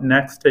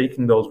 Next,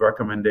 taking those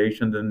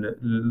recommendations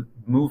and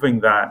moving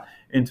that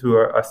into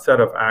a set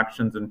of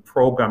actions and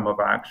program of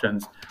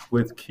actions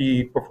with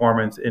key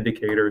performance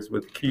indicators,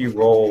 with key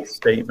role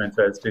statements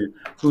as to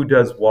who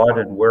does what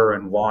and where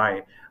and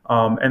why.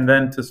 and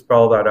then to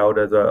spell that out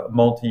as a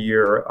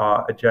multi-year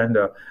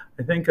agenda.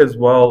 I think as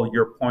well,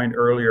 your point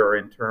earlier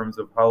in terms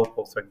of how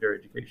post-secondary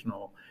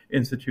educational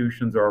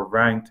institutions are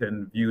ranked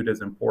and viewed as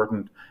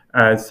important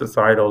as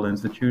societal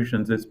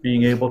institutions is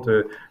being able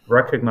to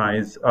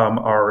recognize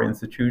our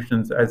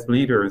institutions as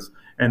leaders,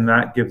 and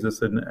that gives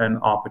us an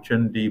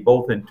opportunity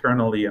both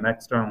internally and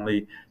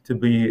externally to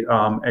be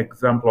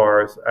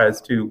exemplars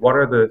as to what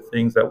are the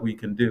things that we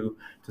can do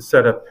to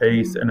set a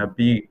pace and a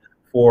beat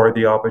for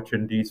the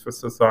opportunities for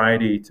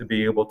society to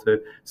be able to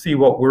see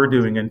what we're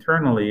doing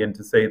internally and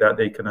to say that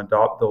they can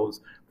adopt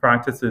those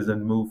practices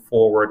and move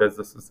forward as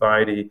a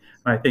society.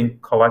 And I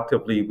think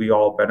collectively we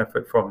all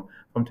benefit from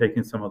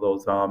taking some of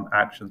those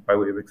actions by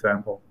way of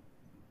example.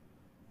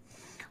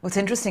 Well, it's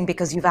interesting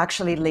because you've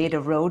actually laid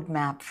a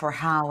roadmap for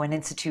how an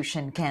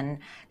institution can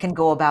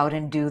go about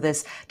and do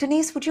this.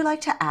 Denise, would you like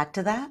to add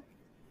to that?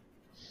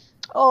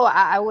 Oh,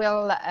 I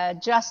will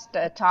just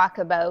talk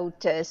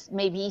about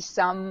maybe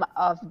some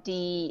of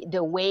the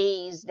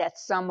ways that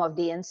some of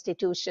the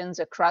institutions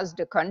across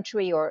the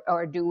country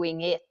are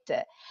doing it.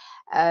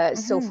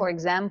 So, for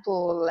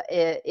example,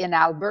 in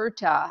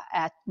Alberta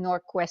at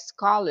Northwest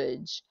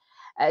College,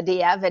 they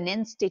have an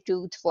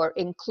institute for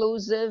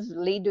inclusive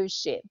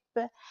leadership.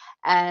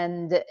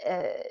 And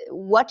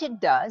what it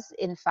does,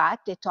 in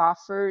fact, it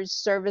offers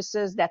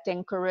services that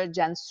encourage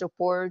and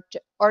support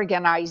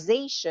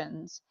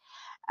organizations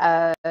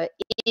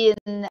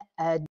in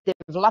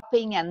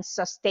developing and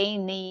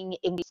sustaining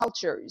English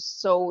cultures.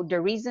 So the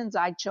reasons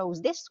I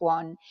chose this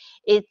one,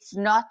 it's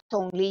not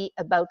only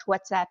about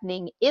what's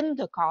happening in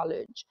the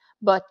college,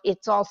 but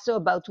it's also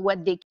about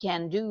what they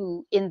can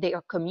do in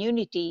their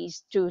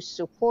communities to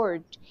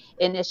support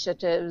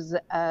initiatives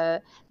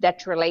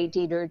that relate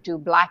either to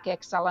Black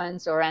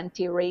excellence or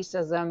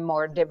anti-racism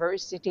or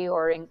diversity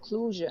or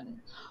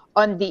inclusion.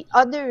 On the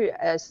other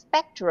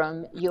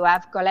spectrum, you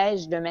have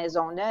Collège de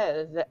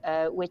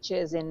Maisonneuve, which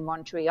is in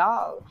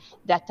Montreal,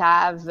 that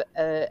have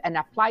an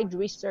applied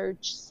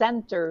research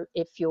center,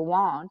 if you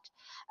want,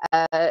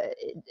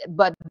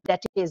 but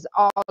that is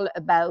all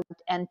about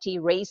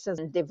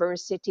anti-racism,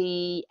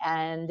 diversity,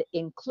 and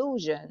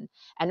inclusion.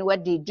 And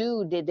what they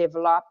do, they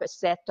develop a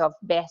set of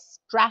best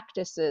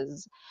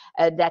practices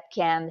that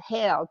can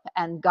help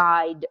and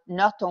guide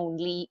not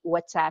only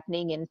what's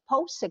happening in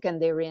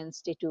post-secondary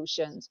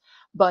institutions,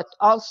 but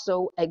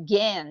also,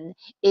 again,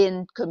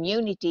 in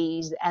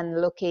communities and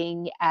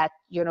looking at,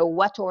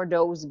 what are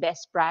those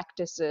best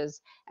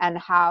practices and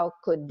how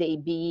could they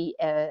be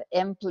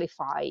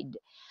amplified.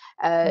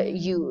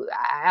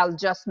 I'll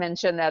just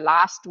mention a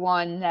last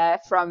one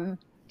from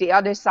the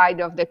other side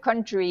of the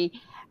country,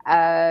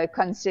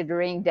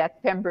 considering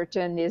that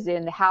Pemberton is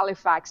in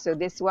Halifax. So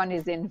this one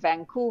is in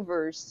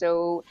Vancouver.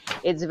 So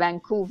it's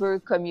Vancouver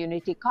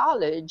Community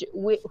College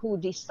who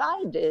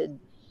decided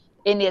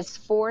in its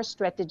 4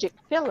 strategic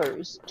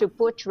pillars to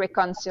put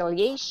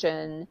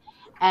reconciliation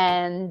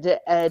and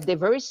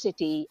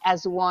diversity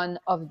as one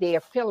of their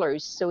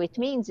pillars. So it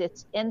means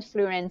it's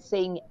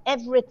influencing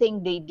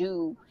everything they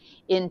do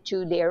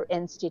into their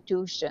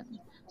institution.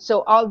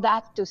 So all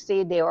that to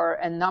say there are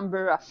a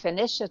number of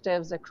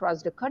initiatives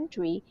across the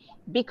country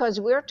because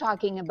we're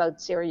talking about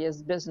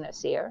serious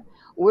business here.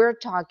 We're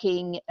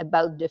talking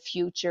about the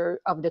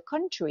future of the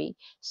country.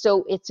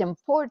 So it's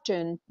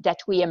important that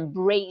we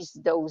embrace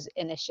those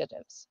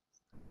initiatives.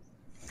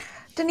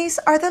 Denise,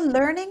 are the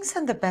learnings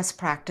and the best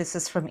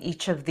practices from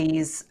each of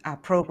these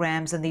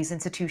programs and these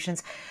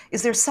institutions,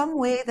 is there some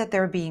way that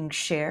they're being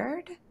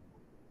shared?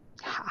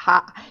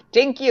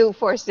 Thank you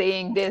for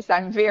saying this.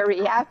 I'm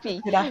very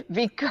happy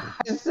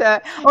because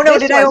oh no,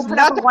 did I open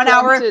up a 1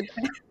 hour?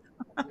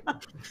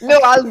 No,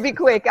 I'll be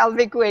quick.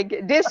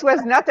 This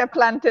was not a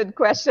planted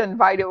question,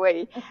 by the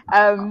way.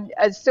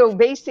 So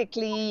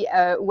basically,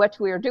 what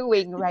we're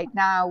doing right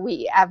now,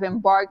 we have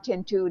embarked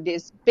into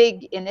this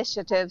big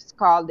initiatives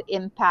called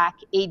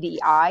Impact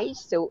ADI,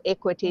 so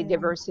Equity,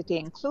 Diversity,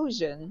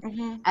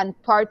 Inclusion. And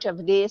part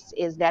of this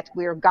is that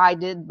we're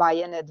guided by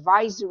an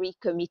advisory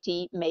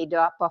committee made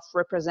up of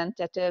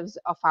representatives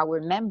of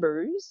our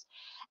members.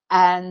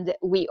 And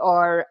we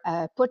are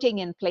putting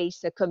in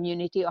place a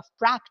community of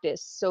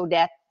practice so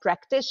that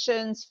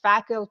practitioners,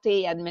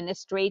 faculty,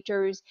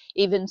 administrators,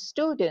 even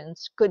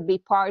students could be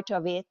part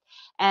of it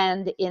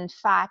and in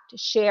fact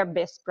share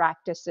best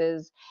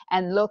practices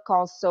and look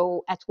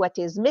also at what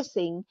is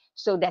missing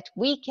so that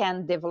we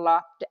can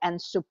develop and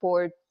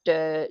support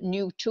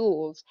new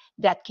tools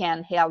that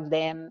can help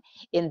them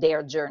in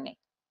their journey.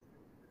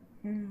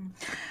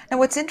 Now,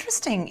 what's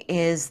interesting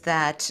is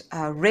that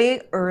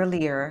Ray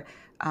earlier,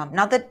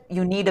 not that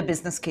you need a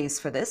business case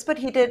for this, but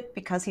he did,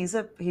 because he's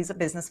a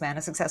businessman,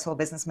 a successful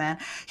businessman.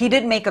 He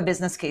did make a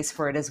business case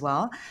for it as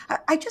well.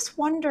 I just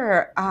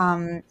wonder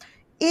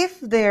if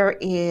there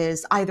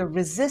is either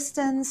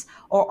resistance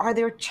or are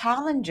there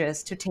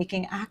challenges to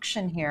taking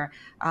action here.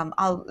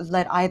 I'll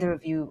let either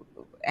of you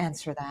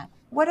answer that.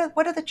 What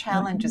are the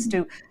challenges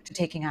to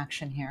taking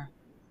action here?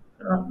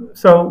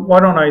 So why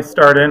don't I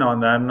start in on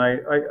that? And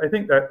I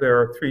think that there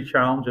are 3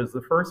 challenges.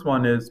 The first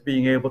one is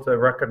being able to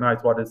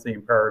recognize what is the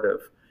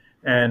imperative.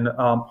 And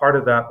part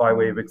of that, by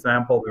way of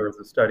example, there was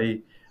a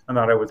study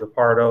that I was a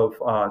part of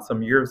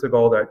some years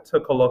ago that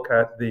took a look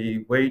at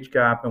the wage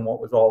gap and what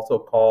was also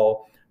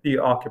called the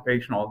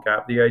occupational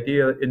gap. The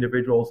idea that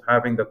individuals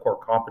having the core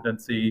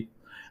competency,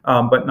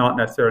 but not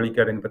necessarily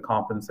getting the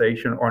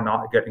compensation or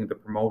not getting the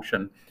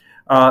promotion.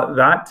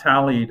 That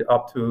tallied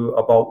up to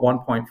about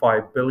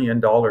 $1.5 billion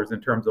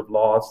in terms of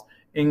lost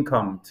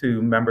income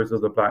to members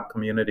of the Black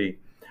community.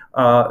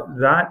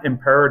 That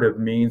imperative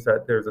means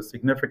that there's a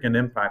significant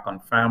impact on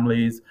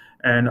families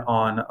and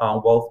on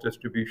wealth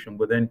distribution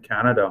within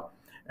Canada.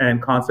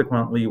 And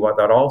consequently, what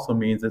that also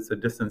means is a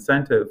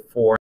disincentive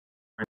for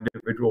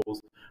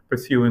individuals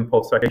pursuing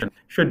post-secondary.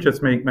 Should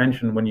just make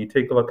mention, when you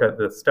take a look at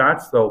the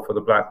stats, though, for the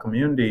Black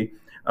community,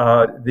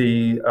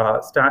 the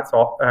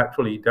stats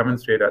actually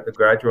demonstrate at the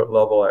graduate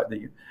level, at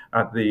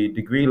the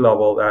degree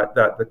level, that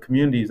the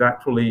community is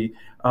actually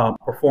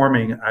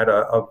performing at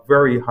a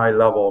very high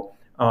level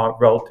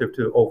relative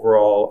to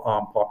overall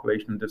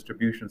population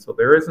distribution. So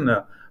there isn't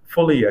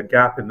fully a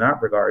gap in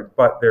that regard,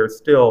 but there's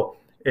still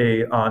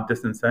a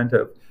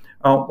disincentive.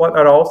 What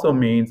that also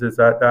means is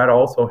that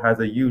also has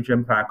a huge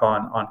impact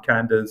on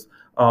Canada's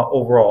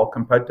overall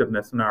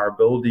competitiveness and our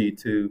ability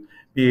to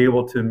be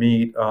able to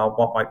meet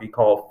what might be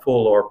called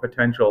full or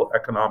potential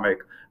economic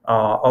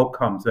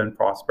outcomes and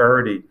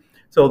prosperity.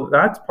 So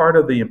that's part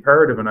of the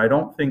imperative, and I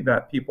don't think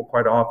that people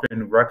quite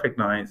often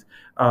recognize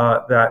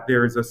that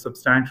there is a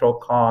substantial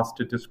cost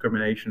to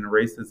discrimination and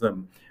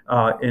racism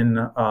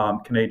in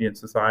Canadian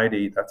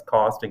society that's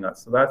costing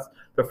us. So that's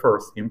the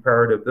first, the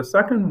imperative. The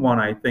second one,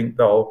 I think,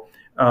 though,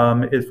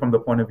 is from the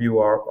point of view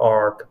of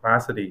our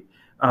capacity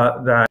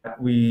that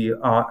we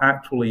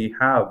actually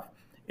have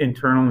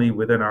internally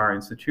within our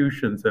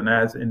institutions and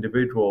as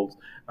individuals,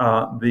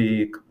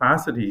 the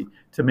capacity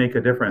to make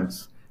a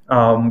difference,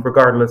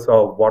 regardless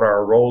of what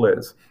our role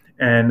is.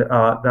 And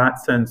that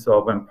sense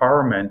of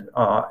empowerment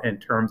in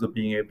terms of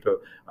being able to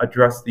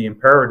address the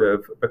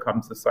imperative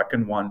becomes the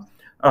second one.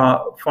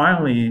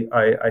 Finally,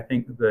 I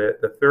think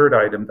the third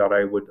item that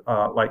I would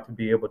like to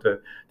be able to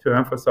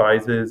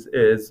emphasize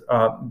is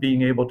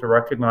being able to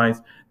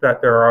recognize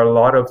that there are a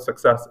lot of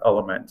success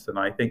elements. And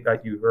I think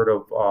that you heard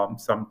of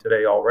some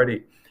today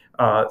already.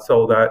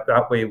 So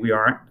that way we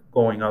aren't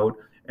going out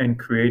and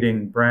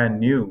creating brand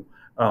new.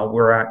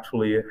 We're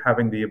actually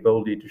having the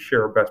ability to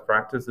share best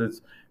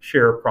practices,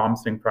 share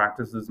promising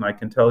practices. And I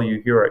can tell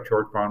you here at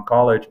George Brown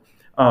College,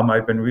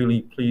 I've been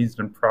really pleased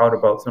and proud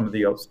about some of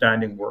the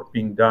outstanding work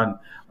being done,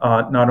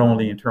 not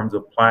only in terms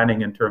of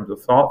planning, in terms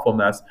of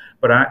thoughtfulness,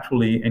 but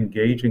actually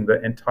engaging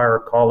the entire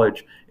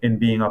college in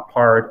being a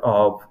part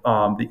of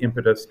the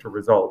impetus to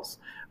results.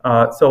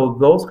 So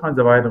those kinds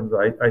of items,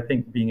 I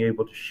think being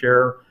able to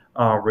share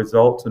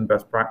results and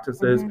best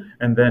practices,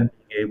 and then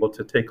being able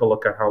to take a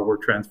look at how we're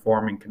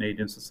transforming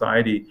Canadian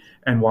society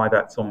and why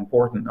that's so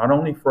important, not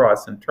only for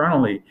us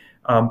internally,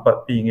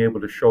 but being able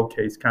to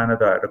showcase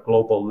Canada at a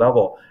global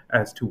level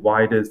as to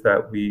why it is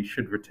that we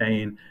should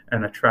retain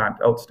and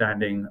attract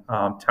outstanding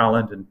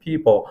talent and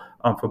people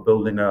for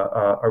building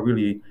a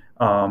really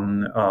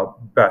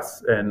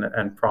best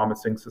and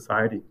promising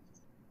society.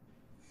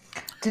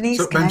 Denise,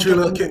 so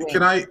Manjula,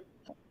 can I?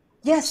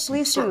 Yes,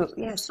 please do.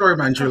 Yes. Sorry,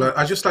 Manjula.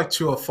 I'd just like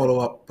to follow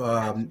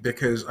up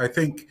because I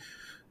think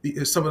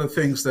some of the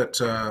things that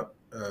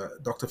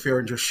Dr.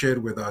 Fearon just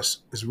shared with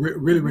us is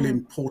really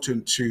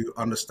important to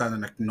understand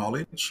and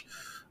acknowledge.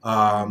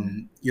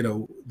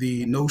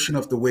 The notion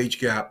of the wage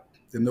gap,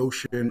 the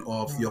notion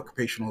of the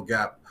occupational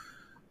gap,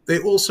 they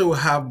also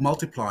have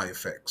multiply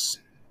effects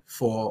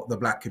for the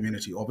Black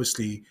community.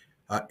 Obviously,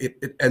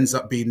 it ends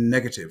up being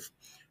negative.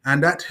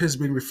 And that has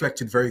been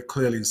reflected very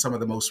clearly in some of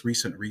the most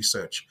recent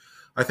research.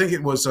 I think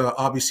it was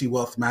RBC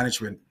Wealth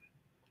Management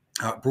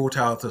brought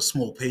out a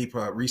small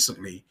paper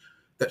recently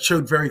that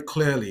showed very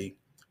clearly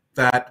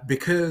that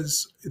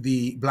because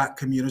the Black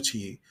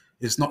community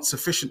is not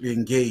sufficiently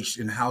engaged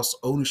in house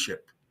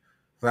ownership,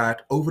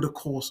 that over the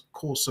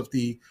course of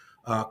the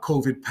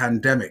COVID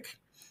pandemic,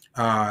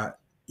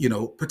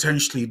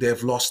 potentially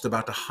they've lost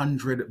about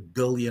 $100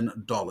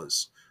 billion.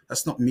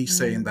 That's not me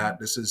saying that.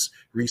 This is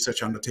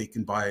research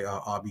undertaken by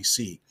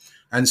RBC.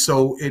 And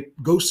so it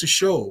goes to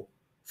show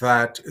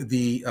that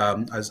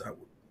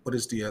what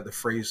is the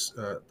phrase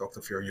Dr.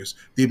 Fearon used?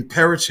 The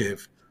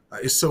imperative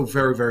is so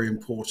very, very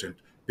important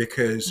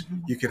because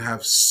you can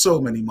have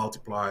so many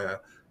multiplier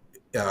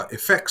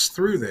effects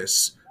through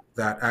this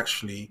that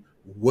actually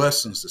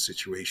worsens the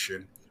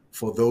situation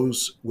for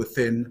those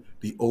within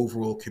the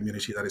overall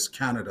community that is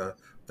Canada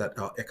that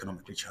are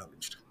economically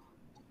challenged.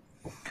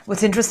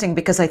 What's interesting,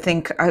 because I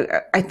think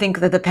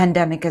that the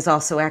pandemic has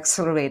also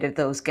accelerated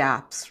those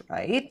gaps,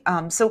 right?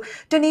 So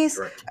Denise,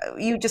 Correct.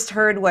 You just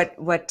heard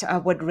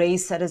what Ray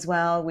said as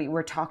well. We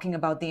were talking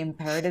about the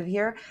imperative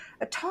here.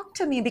 Talk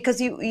to me,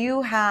 because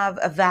you have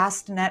a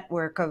vast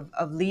network of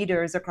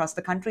leaders across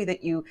the country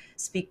that you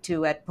speak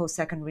to at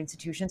post-secondary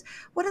institutions.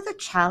 What are the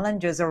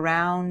challenges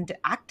around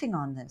acting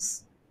on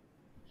this?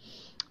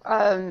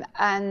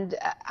 And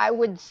I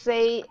would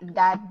say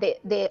that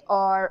there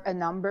are a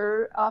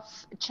number of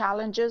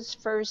challenges.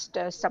 First,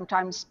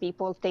 sometimes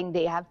people think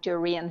they have to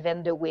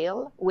reinvent the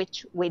wheel,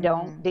 which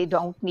they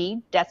don't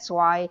need. That's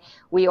why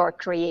we are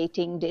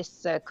creating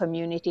this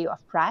community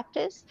of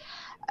practice.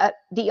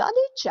 The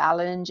other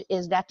challenge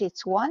is that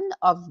it's one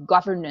of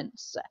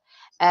governance.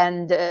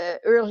 And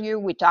earlier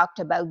we talked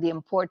about the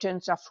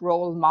importance of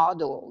role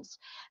models.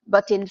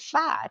 But in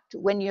fact,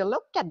 when you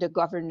look at the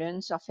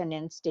governance of an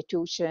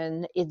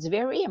institution, it's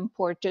very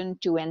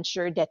important to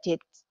ensure that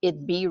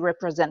it be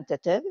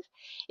representative.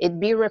 It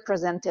be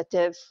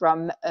representative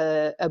from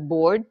a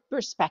board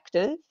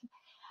perspective.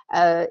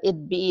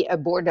 It be a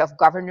board of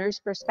governors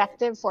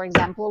perspective, for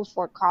example,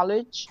 for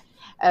college.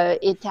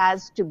 It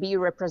has to be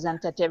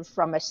representative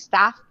from a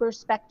staff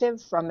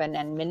perspective, from an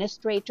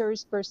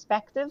administrator's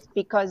perspective,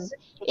 because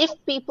if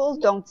people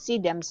don't see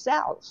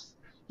themselves,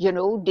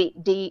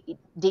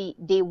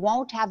 they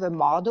won't have a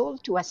model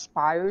to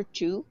aspire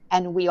to.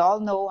 And we all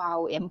know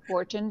how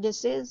important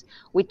this is.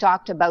 We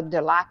talked about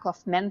the lack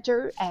of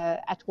mentor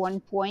at one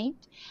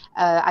point.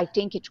 I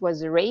think it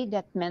was Ray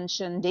that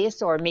mentioned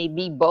this, or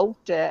maybe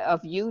both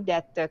of you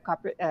that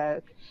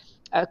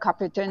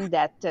Pemberton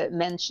that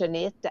mentioned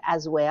it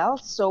as well.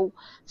 So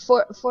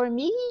for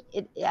me,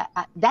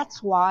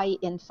 that's why,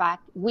 in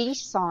fact, we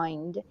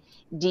signed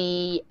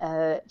the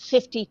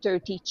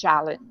 50-30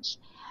 challenge.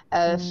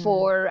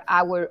 For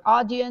our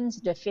audience,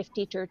 the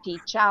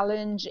 50-30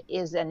 challenge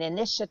is an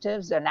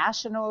initiative, the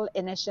national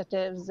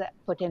initiatives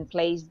put in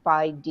place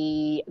by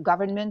the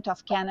government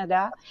of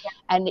Canada.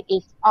 And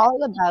it's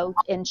all about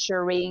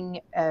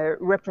ensuring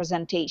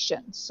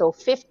representation. So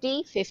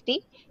 50-50,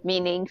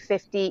 meaning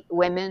 50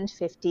 women,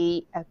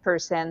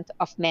 50%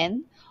 of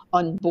men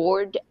on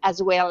board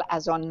as well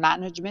as on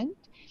management,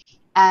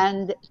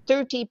 and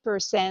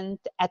 30%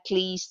 at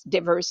least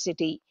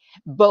diversity,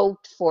 both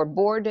for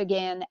board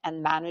again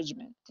and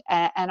management.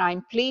 And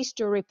I'm pleased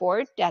to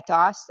report that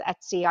us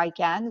at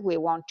CICAN, we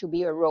want to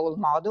be a role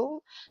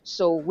model.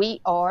 So we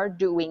are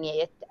doing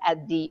it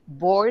at the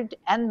board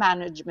and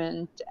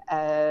management,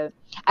 at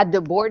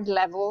the board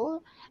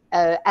level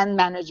and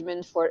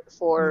management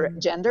for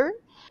gender.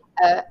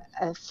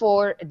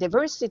 For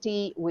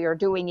diversity, we are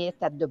doing it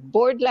at the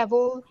board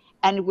level,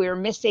 and we're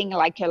missing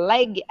like a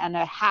leg and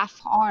a half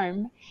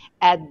arm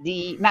at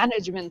the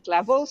management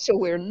level. So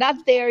we're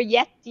not there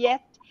yet,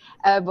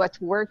 but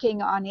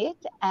working on it.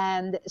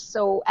 And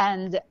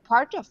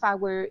part of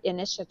our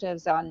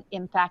initiatives on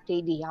Impact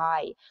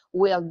ADI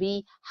will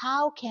be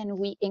how can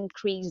we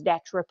increase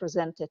that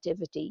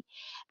representativity,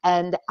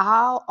 and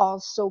how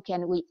also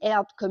can we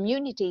help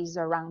communities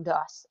around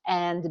us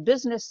and the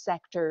business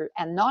sector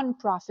and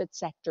nonprofit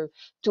sector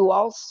to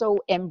also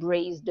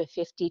embrace the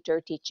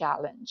 50-30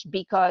 challenge,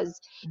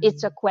 because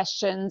it's a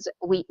questions,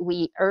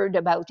 we heard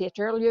about it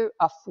earlier,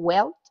 of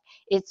wealth.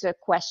 It's a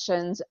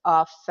questions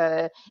of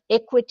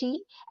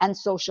equity and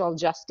social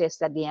justice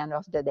at the end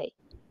of the day.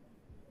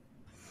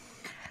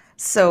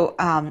 So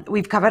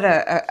we've covered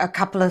a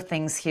couple of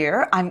things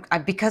here.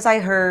 Because I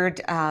heard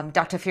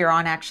Dr.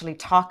 Fearon actually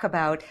talk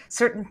about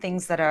certain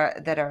things that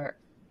are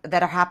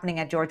happening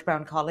at George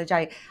Brown College.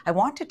 I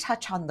want to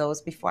touch on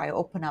those before I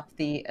open up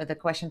the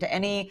question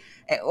to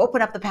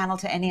open up the panel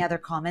to any other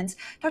comments.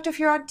 Dr.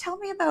 Fearon, tell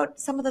me about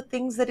some of the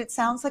things that it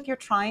sounds like you're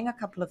trying a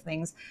couple of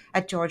things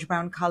at George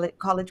Brown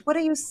College. What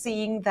are you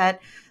seeing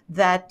that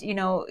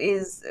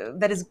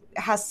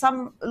has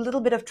some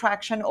little bit of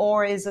traction,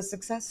 or is a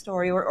success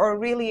story, or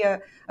really a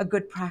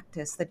good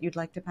practice that you'd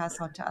like to pass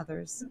on to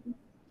others?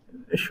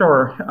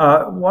 Sure.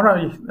 What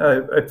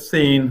I've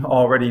seen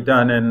already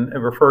done, and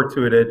referred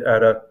to it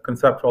at a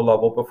conceptual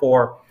level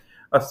before,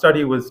 a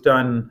study was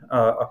done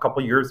a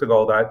couple years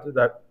ago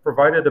that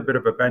provided a bit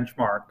of a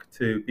benchmark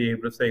to be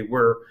able to say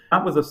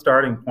that was a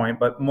starting point.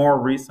 But more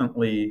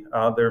recently,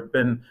 there have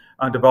been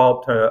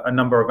developed a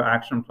number of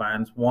action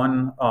plans.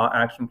 One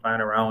action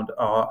plan around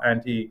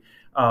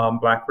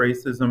anti-Black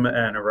racism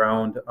and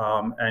around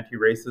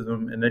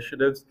anti-racism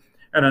initiatives,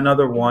 and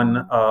another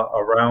one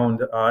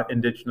around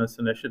Indigenous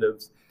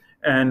initiatives.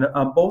 And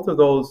both of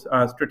those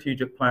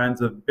strategic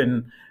plans have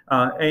been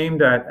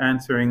aimed at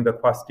answering the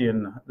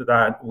question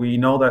that we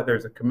know that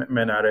there's a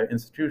commitment at an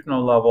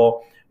institutional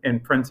level in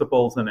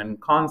principles and in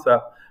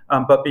concept,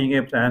 but being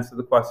able to answer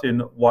the question,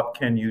 what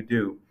can you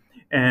do?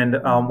 And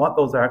what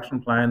those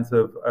action plans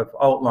have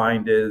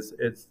outlined is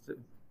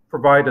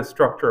provide a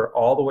structure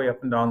all the way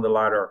up and down the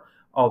ladder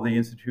of the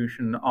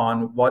institution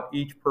on what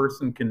each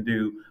person can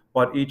do,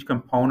 what each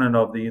component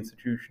of the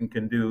institution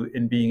can do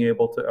in being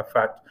able to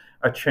affect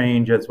a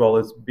change, as well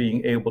as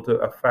being able to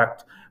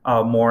affect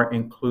a more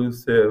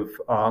inclusive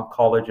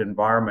college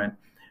environment.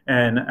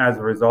 And as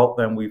a result,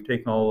 then we've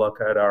taken a look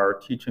at our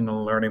teaching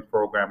and learning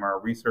program, our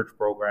research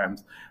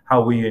programs,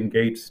 how we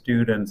engage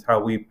students, how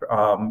we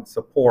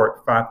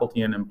support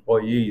faculty and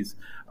employees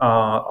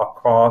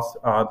across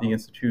the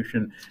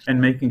institution,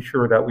 and making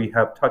sure that we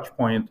have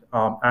touchpoint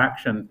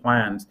action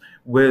plans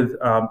with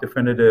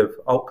definitive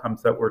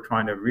outcomes that we're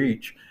trying to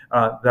reach,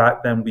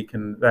 that then we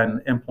can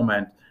then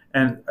implement,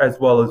 and as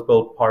well as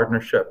build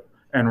partnership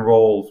and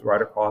roles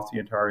right across the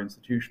entire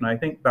institution. I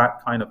think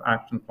that kind of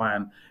action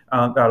plan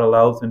that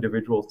allows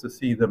individuals to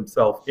see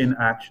themselves in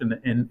action,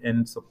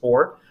 in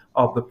support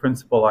of the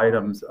principal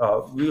items,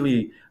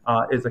 really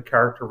is a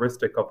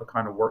characteristic of the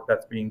kind of work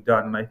that's being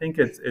done. And I think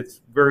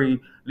it's very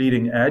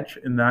leading edge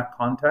in that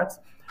context.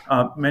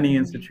 Many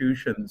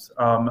institutions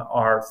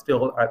are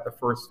still at the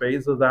first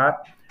phase of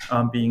that,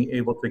 being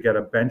able to get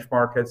a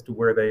benchmark as to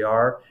where they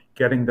are,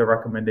 getting the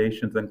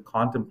recommendations and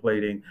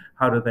contemplating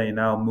how do they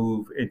now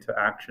move into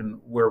action.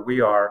 Where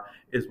we are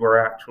is we're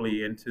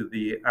actually into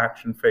the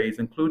action phase,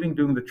 including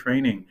doing the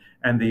training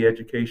and the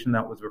education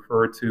that was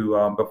referred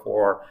to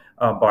before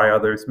by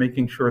others,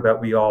 making sure that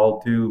we all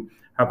do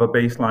have a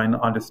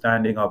baseline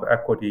understanding of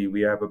equity,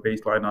 we have a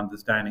baseline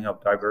understanding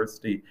of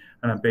diversity,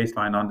 and a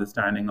baseline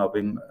understanding of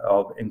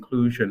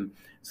inclusion.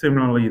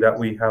 Similarly, that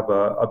we have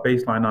a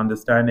baseline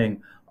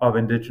understanding of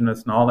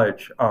Indigenous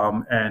knowledge,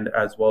 and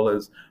as well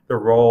as the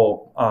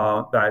role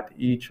that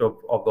each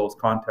of those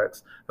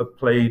contexts have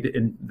played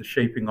in the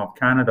shaping of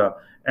Canada,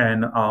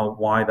 and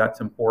why that's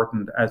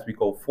important as we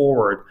go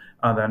forward,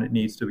 that it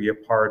needs to be a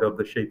part of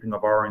the shaping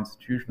of our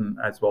institution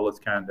as well as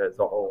Canada as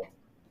a whole.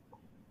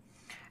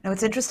 Now,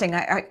 it's interesting.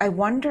 I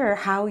wonder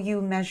how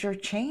you measure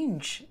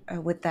change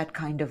with that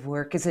kind of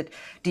work.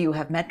 Do you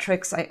have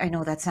metrics? I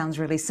know that sounds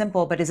really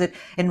simple, but is it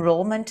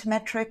enrollment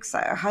metrics?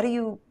 How do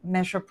you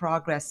measure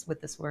progress with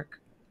this work?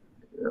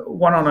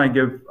 Why don't I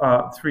give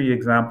three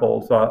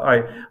examples?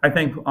 I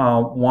think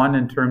one,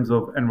 in terms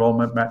of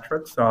enrollment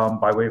metrics,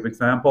 by way of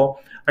example,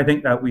 I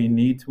think that we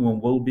need to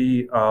and will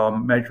be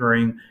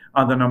measuring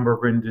the number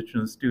of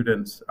Indigenous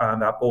students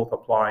that both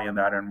apply and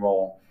that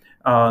enroll.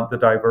 The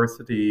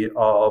diversity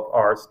of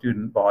our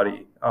student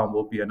body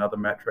will be another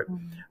metric.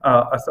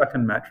 A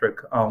second metric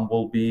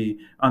will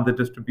be on the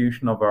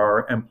distribution of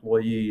our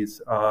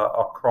employees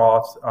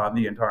across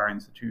the entire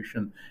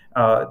institution.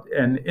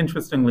 And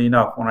interestingly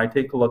enough, when I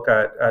take a look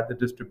at the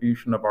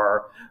distribution of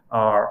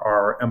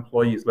our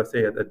employees, let's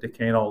say at the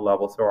decanal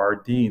level, so our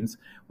deans,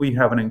 we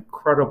have an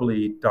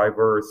incredibly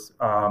diverse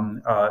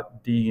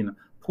dean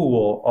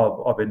pool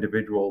of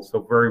individuals, so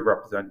very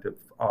representative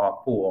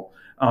pool.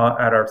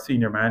 At our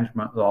senior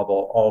management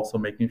level, also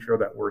making sure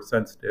that we're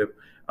sensitive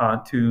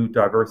to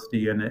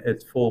diversity in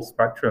its full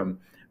spectrum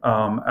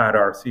at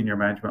our senior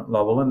management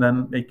level, and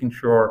then making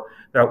sure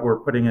that we're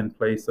putting in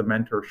place the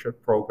mentorship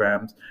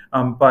programs,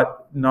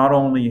 but not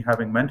only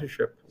having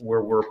mentorship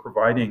where we're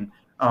providing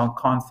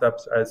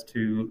concepts as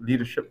to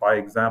leadership by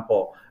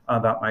example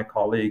that my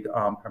colleague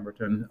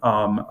Pemberton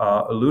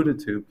alluded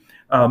to,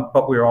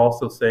 but we're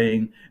also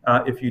saying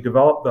if you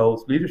develop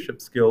those leadership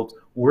skills,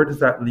 where does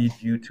that lead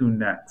you to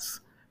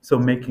next? So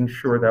making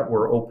sure that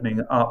we're opening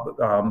up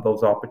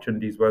those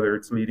opportunities, whether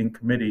it's leading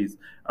committees,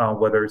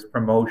 whether it's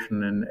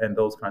promotion and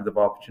those kinds of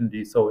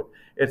opportunities. So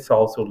it's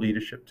also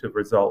leadership to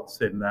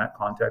results in that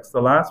context.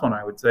 The last one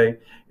I would say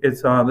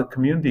is the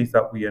communities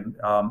that we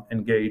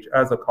engage.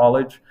 As a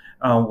college,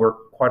 we're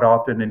quite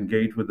often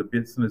engaged with the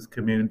business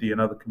community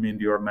and other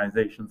community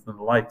organizations and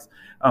the likes.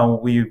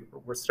 We're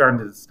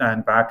starting to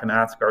stand back and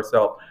ask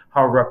ourselves,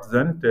 how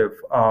representative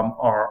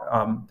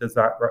does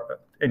that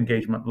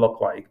engagement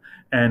look like?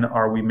 And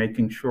are we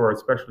making sure,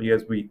 especially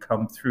as we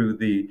come through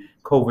the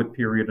COVID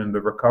period and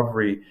the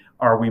recovery,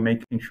 are we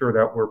making sure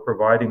that we're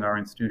providing our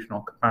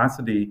institutional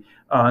capacity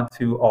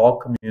to all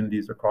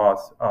communities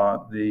across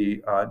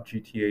the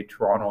GTA,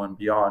 Toronto, and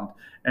beyond,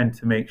 and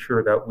to make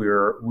sure that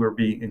we're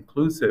being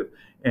inclusive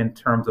in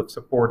terms of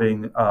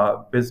supporting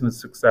business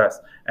success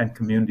and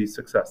community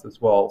success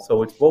as well.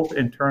 So it's both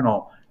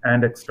internal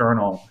and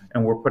external,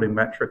 and we're putting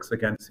metrics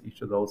against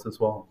each of those as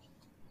well.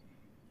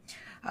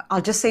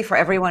 I'll just say for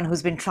everyone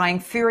who's been trying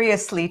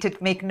furiously to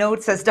make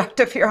notes as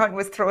Dr. Fearon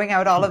was throwing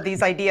out all of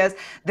these ideas,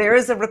 there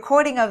is a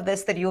recording of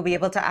this that you'll be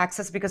able to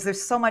access because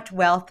there's so much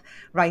wealth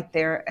right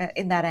there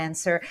in that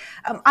answer.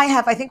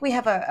 I think we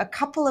have a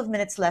couple of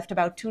minutes left,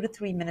 about 2 to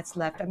 3 minutes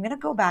left. I'm going to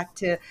go back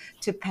to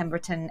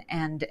Pemberton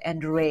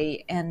and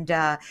Ray. And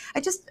I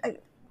just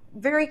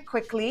very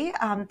quickly,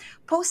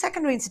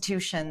 post-secondary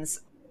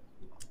institutions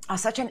are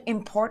such an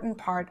important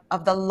part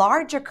of the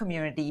larger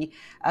community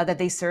that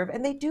they serve,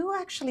 and they do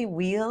actually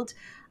wield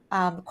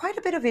quite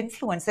a bit of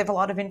influence. They have a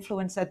lot of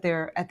influence at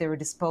their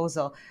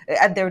disposal.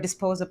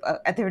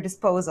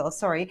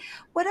 Sorry,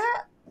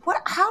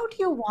 how do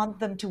you want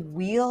them to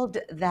wield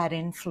that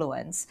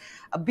influence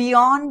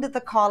beyond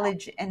the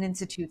college and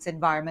institutes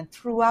environment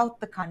throughout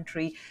the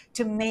country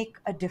to make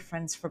a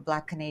difference for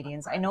Black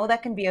Canadians? I know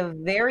that can be a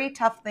very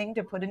tough thing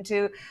to put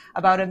into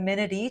about a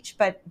minute each,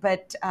 but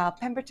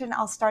Pemberton,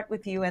 I'll start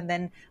with you and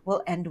then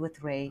we'll end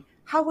with Ray.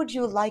 How would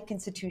you like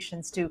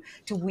institutions to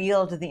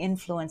wield the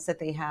influence that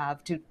they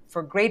have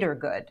for greater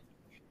good?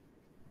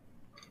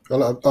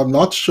 Well, I'm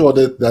not sure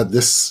that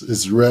this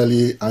is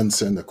really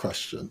answering the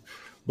question,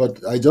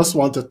 but I just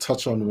want to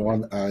touch on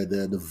one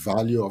idea, the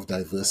value of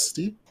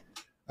diversity.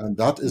 And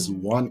that is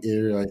one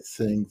area I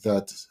think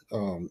that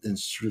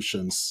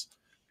institutions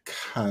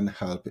can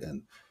help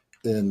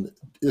in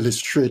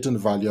illustrating the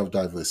value of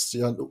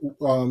diversity.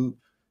 And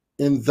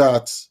in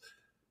that,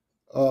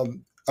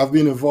 I've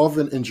been involved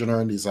in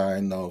engineering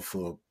design now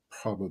for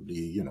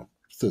probably,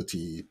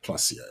 30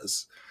 plus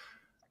years.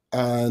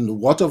 And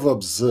what I've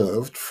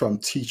observed from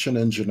teaching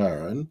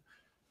engineering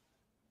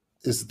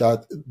is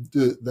that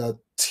the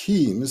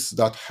teams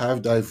that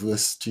have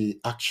diversity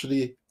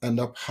actually end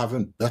up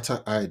having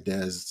better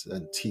ideas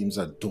than teams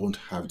that don't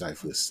have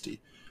diversity.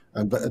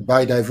 And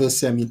by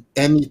diversity, I mean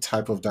any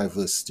type of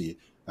diversity.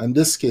 And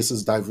this case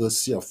is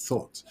diversity of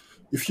thought.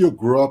 If you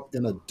grow up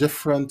in a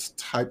different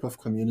type of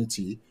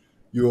community,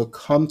 you will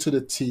come to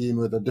the team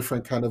with a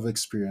different kind of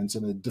experience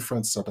and a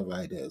different set of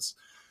ideas.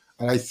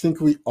 And I think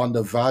we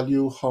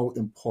undervalue how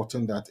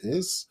important that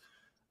is.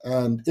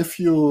 And if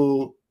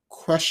you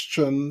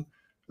question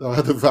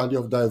the value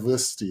of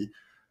diversity,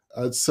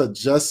 I'd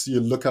suggest you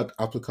look at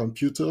Apple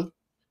Computer,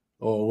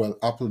 or well,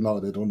 Apple now,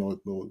 they don't know,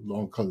 no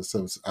longer call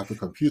themselves Apple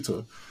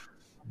Computer,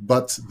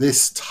 but they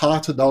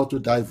started out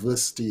with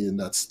diversity in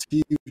that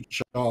Steve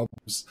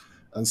Jobs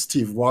and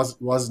Steve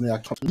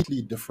Wozniak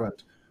completely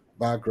different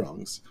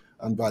backgrounds.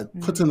 And by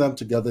putting them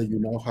together, you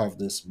now have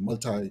this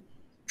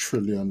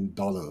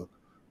multi-trillion-dollar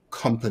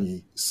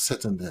company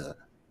sitting there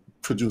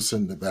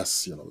producing the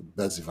best,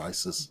 best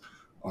devices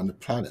on the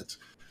planet.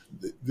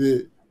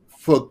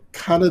 For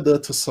Canada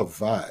to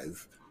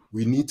survive,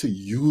 we need to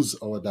use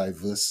our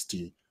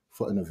diversity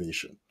for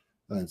innovation.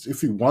 And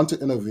if we want to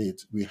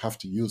innovate, we have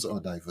to use our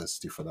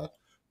diversity for that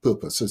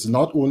purpose. So it's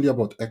not only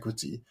about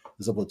equity,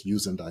 it's about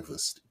using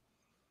diversity.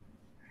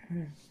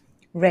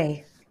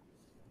 Ray.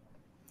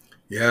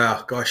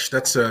 Yeah, gosh,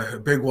 that's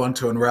a big one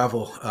to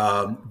unravel.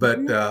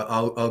 But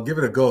I'll give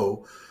it a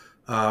go.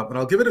 But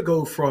I'll give it a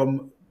go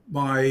from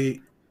my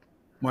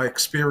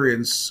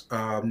experience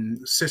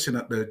sitting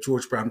at the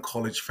George Brown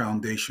College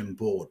Foundation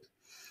board.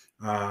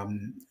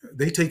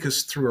 They take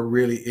us through a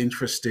really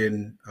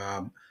interesting,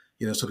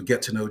 sort of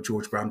get to know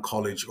George Brown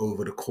College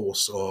over the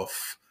course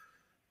of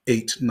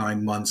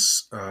 8-9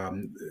 months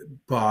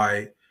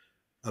by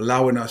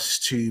allowing us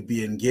to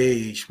be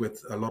engaged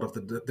with a lot of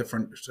the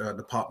different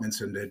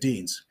departments and their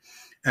deans.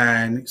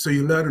 And so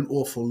you learn an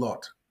awful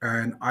lot.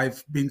 And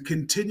I've been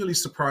continually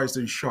surprised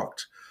and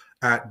shocked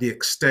at the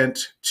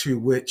extent to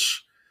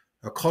which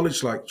a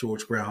college like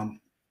George Brown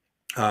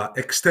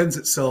extends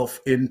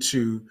itself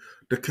into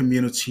the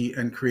community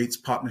and creates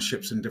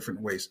partnerships in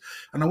different ways.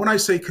 And when I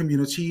say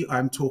community,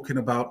 I'm talking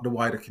about the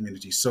wider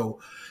community.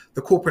 So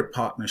the corporate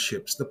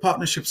partnerships, the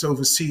partnerships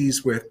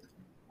overseas with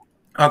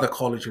other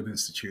colleges and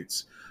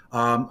institutes,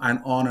 and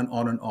on and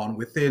on and on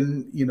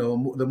within,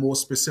 the more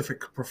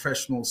specific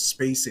professional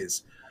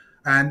spaces.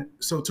 And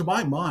so to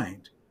my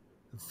mind,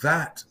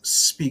 that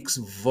speaks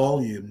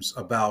volumes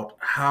about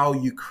how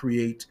you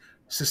create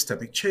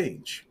systemic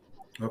change,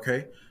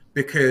 okay?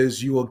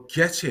 Because you are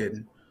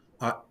getting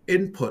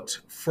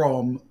input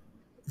from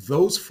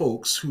those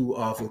folks who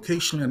are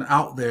vocational and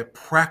out there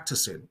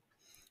practicing.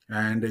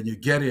 And then you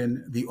get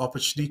in the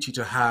opportunity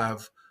to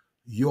have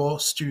your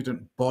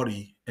student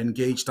body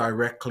engage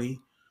directly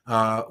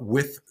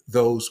with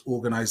those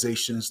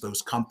organizations,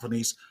 those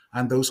companies,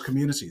 and those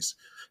communities.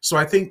 So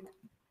I think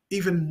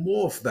even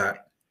more of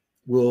that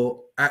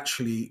will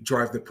actually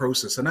drive the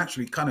process and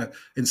actually kind of,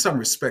 in some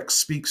respects,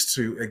 speaks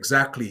to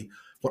exactly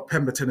what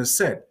Pemberton has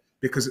said,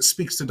 because it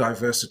speaks to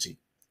diversity.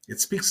 It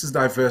speaks to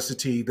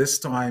diversity this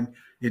time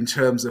in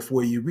terms of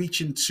where you reach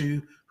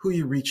into, who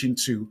you reach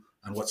into,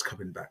 and what's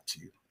coming back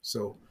to you.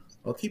 So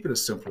I'll keep it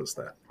as simple as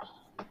that.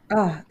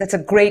 Oh, that's a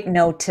great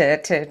note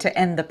to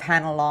end the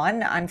panel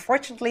on.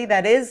 Unfortunately,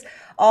 that is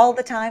all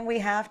the time we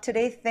have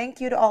today.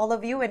 Thank you to all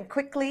of you. And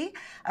quickly,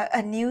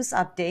 a news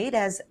update.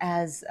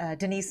 As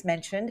Denise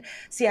mentioned,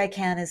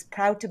 CICAN is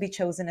proud to be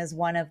chosen as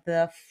one of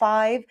the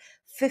 5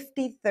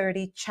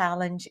 50-30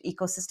 Challenge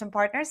ecosystem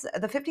partners.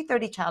 The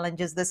 50-30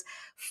 Challenge is this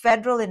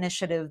federal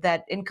initiative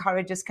that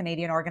encourages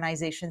Canadian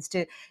organizations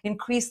to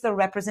increase the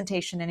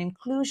representation and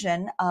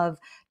inclusion of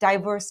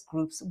diverse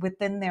groups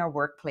within their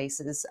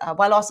workplaces,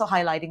 while also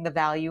highlighting the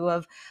value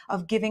of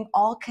giving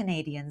all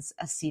Canadians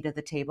a seat at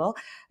the table.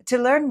 To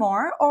learn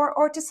more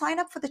or to sign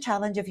up for the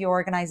challenge if your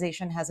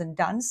organization hasn't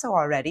done so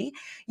already,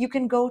 you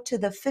can go to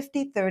the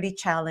 50-30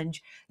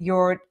 Challenge,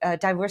 your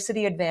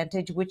diversity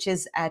advantage, which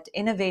is at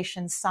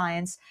Innovation,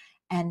 Science,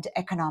 and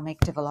Economic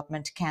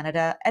Development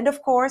Canada. And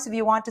of course, if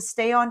you want to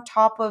stay on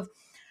top of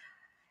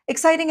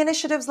exciting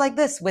initiatives like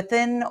this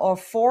within or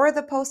for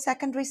the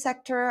post-secondary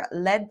sector,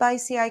 led by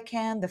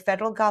CICAN, the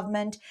federal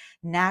government,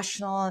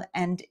 national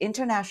and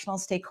international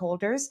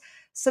stakeholders,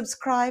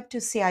 subscribe to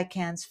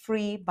CICAN's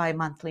free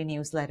bi-monthly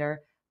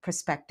newsletter,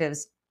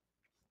 Perspectives.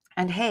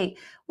 And hey,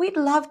 we'd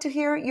love to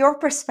hear your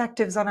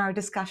perspectives on our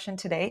discussion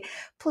today.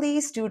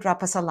 Please do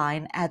drop us a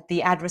line at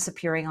the address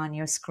appearing on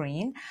your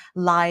screen,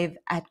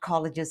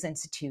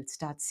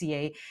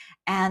 live@collegesinstitutes.ca.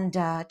 And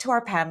to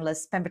our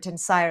panelists, Pemberton,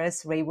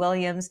 Cyrus, Ray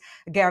Williams,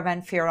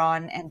 Gervan,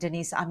 Fearon, and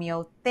Denise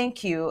Amiot,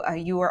 thank you.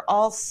 You were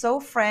all so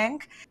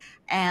frank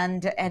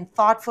and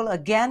thoughtful.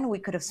 Again, we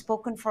could have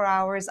spoken for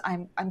hours.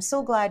 I'm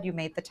so glad you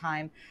made the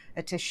time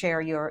to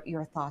share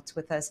your thoughts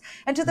with us.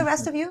 And to the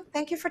rest of you,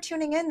 thank you for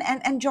tuning in,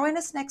 and join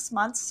us next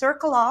month.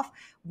 Circle off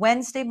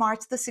Wednesday,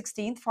 March the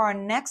 16th for our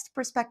next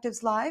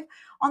Perspectives Live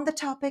on the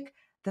topic,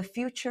 The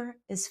Future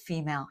is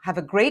Female. Have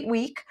a great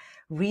week.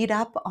 Read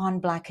up on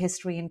Black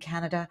history in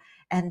Canada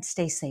and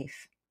stay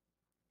safe.